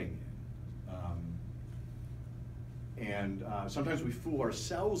we're living in. Sometimes we fool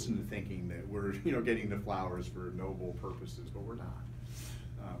ourselves into thinking that we're, you know, getting the flowers for noble purposes, but we're not,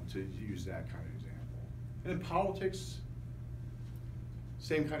 to use that kind of example. And in politics,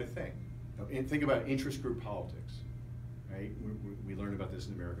 same kind of thing. And think about interest group politics, right? We learn about this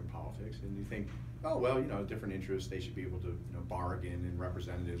in American politics, and you think, oh, well, you know, different interests, they should be able to, you know, bargain, and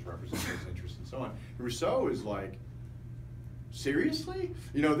representatives represent those interests and so on. And Rousseau is like, seriously?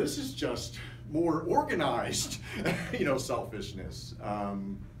 You know, this is just more organized, you know, selfishness.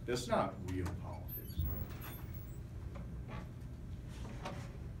 That's not real politics.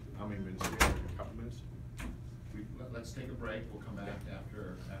 How many minutes do we have? A couple minutes? Let's take a break. We'll come back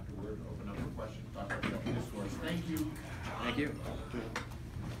afterward, open up for questions, talk about self-discourse. Thank you. Thank you.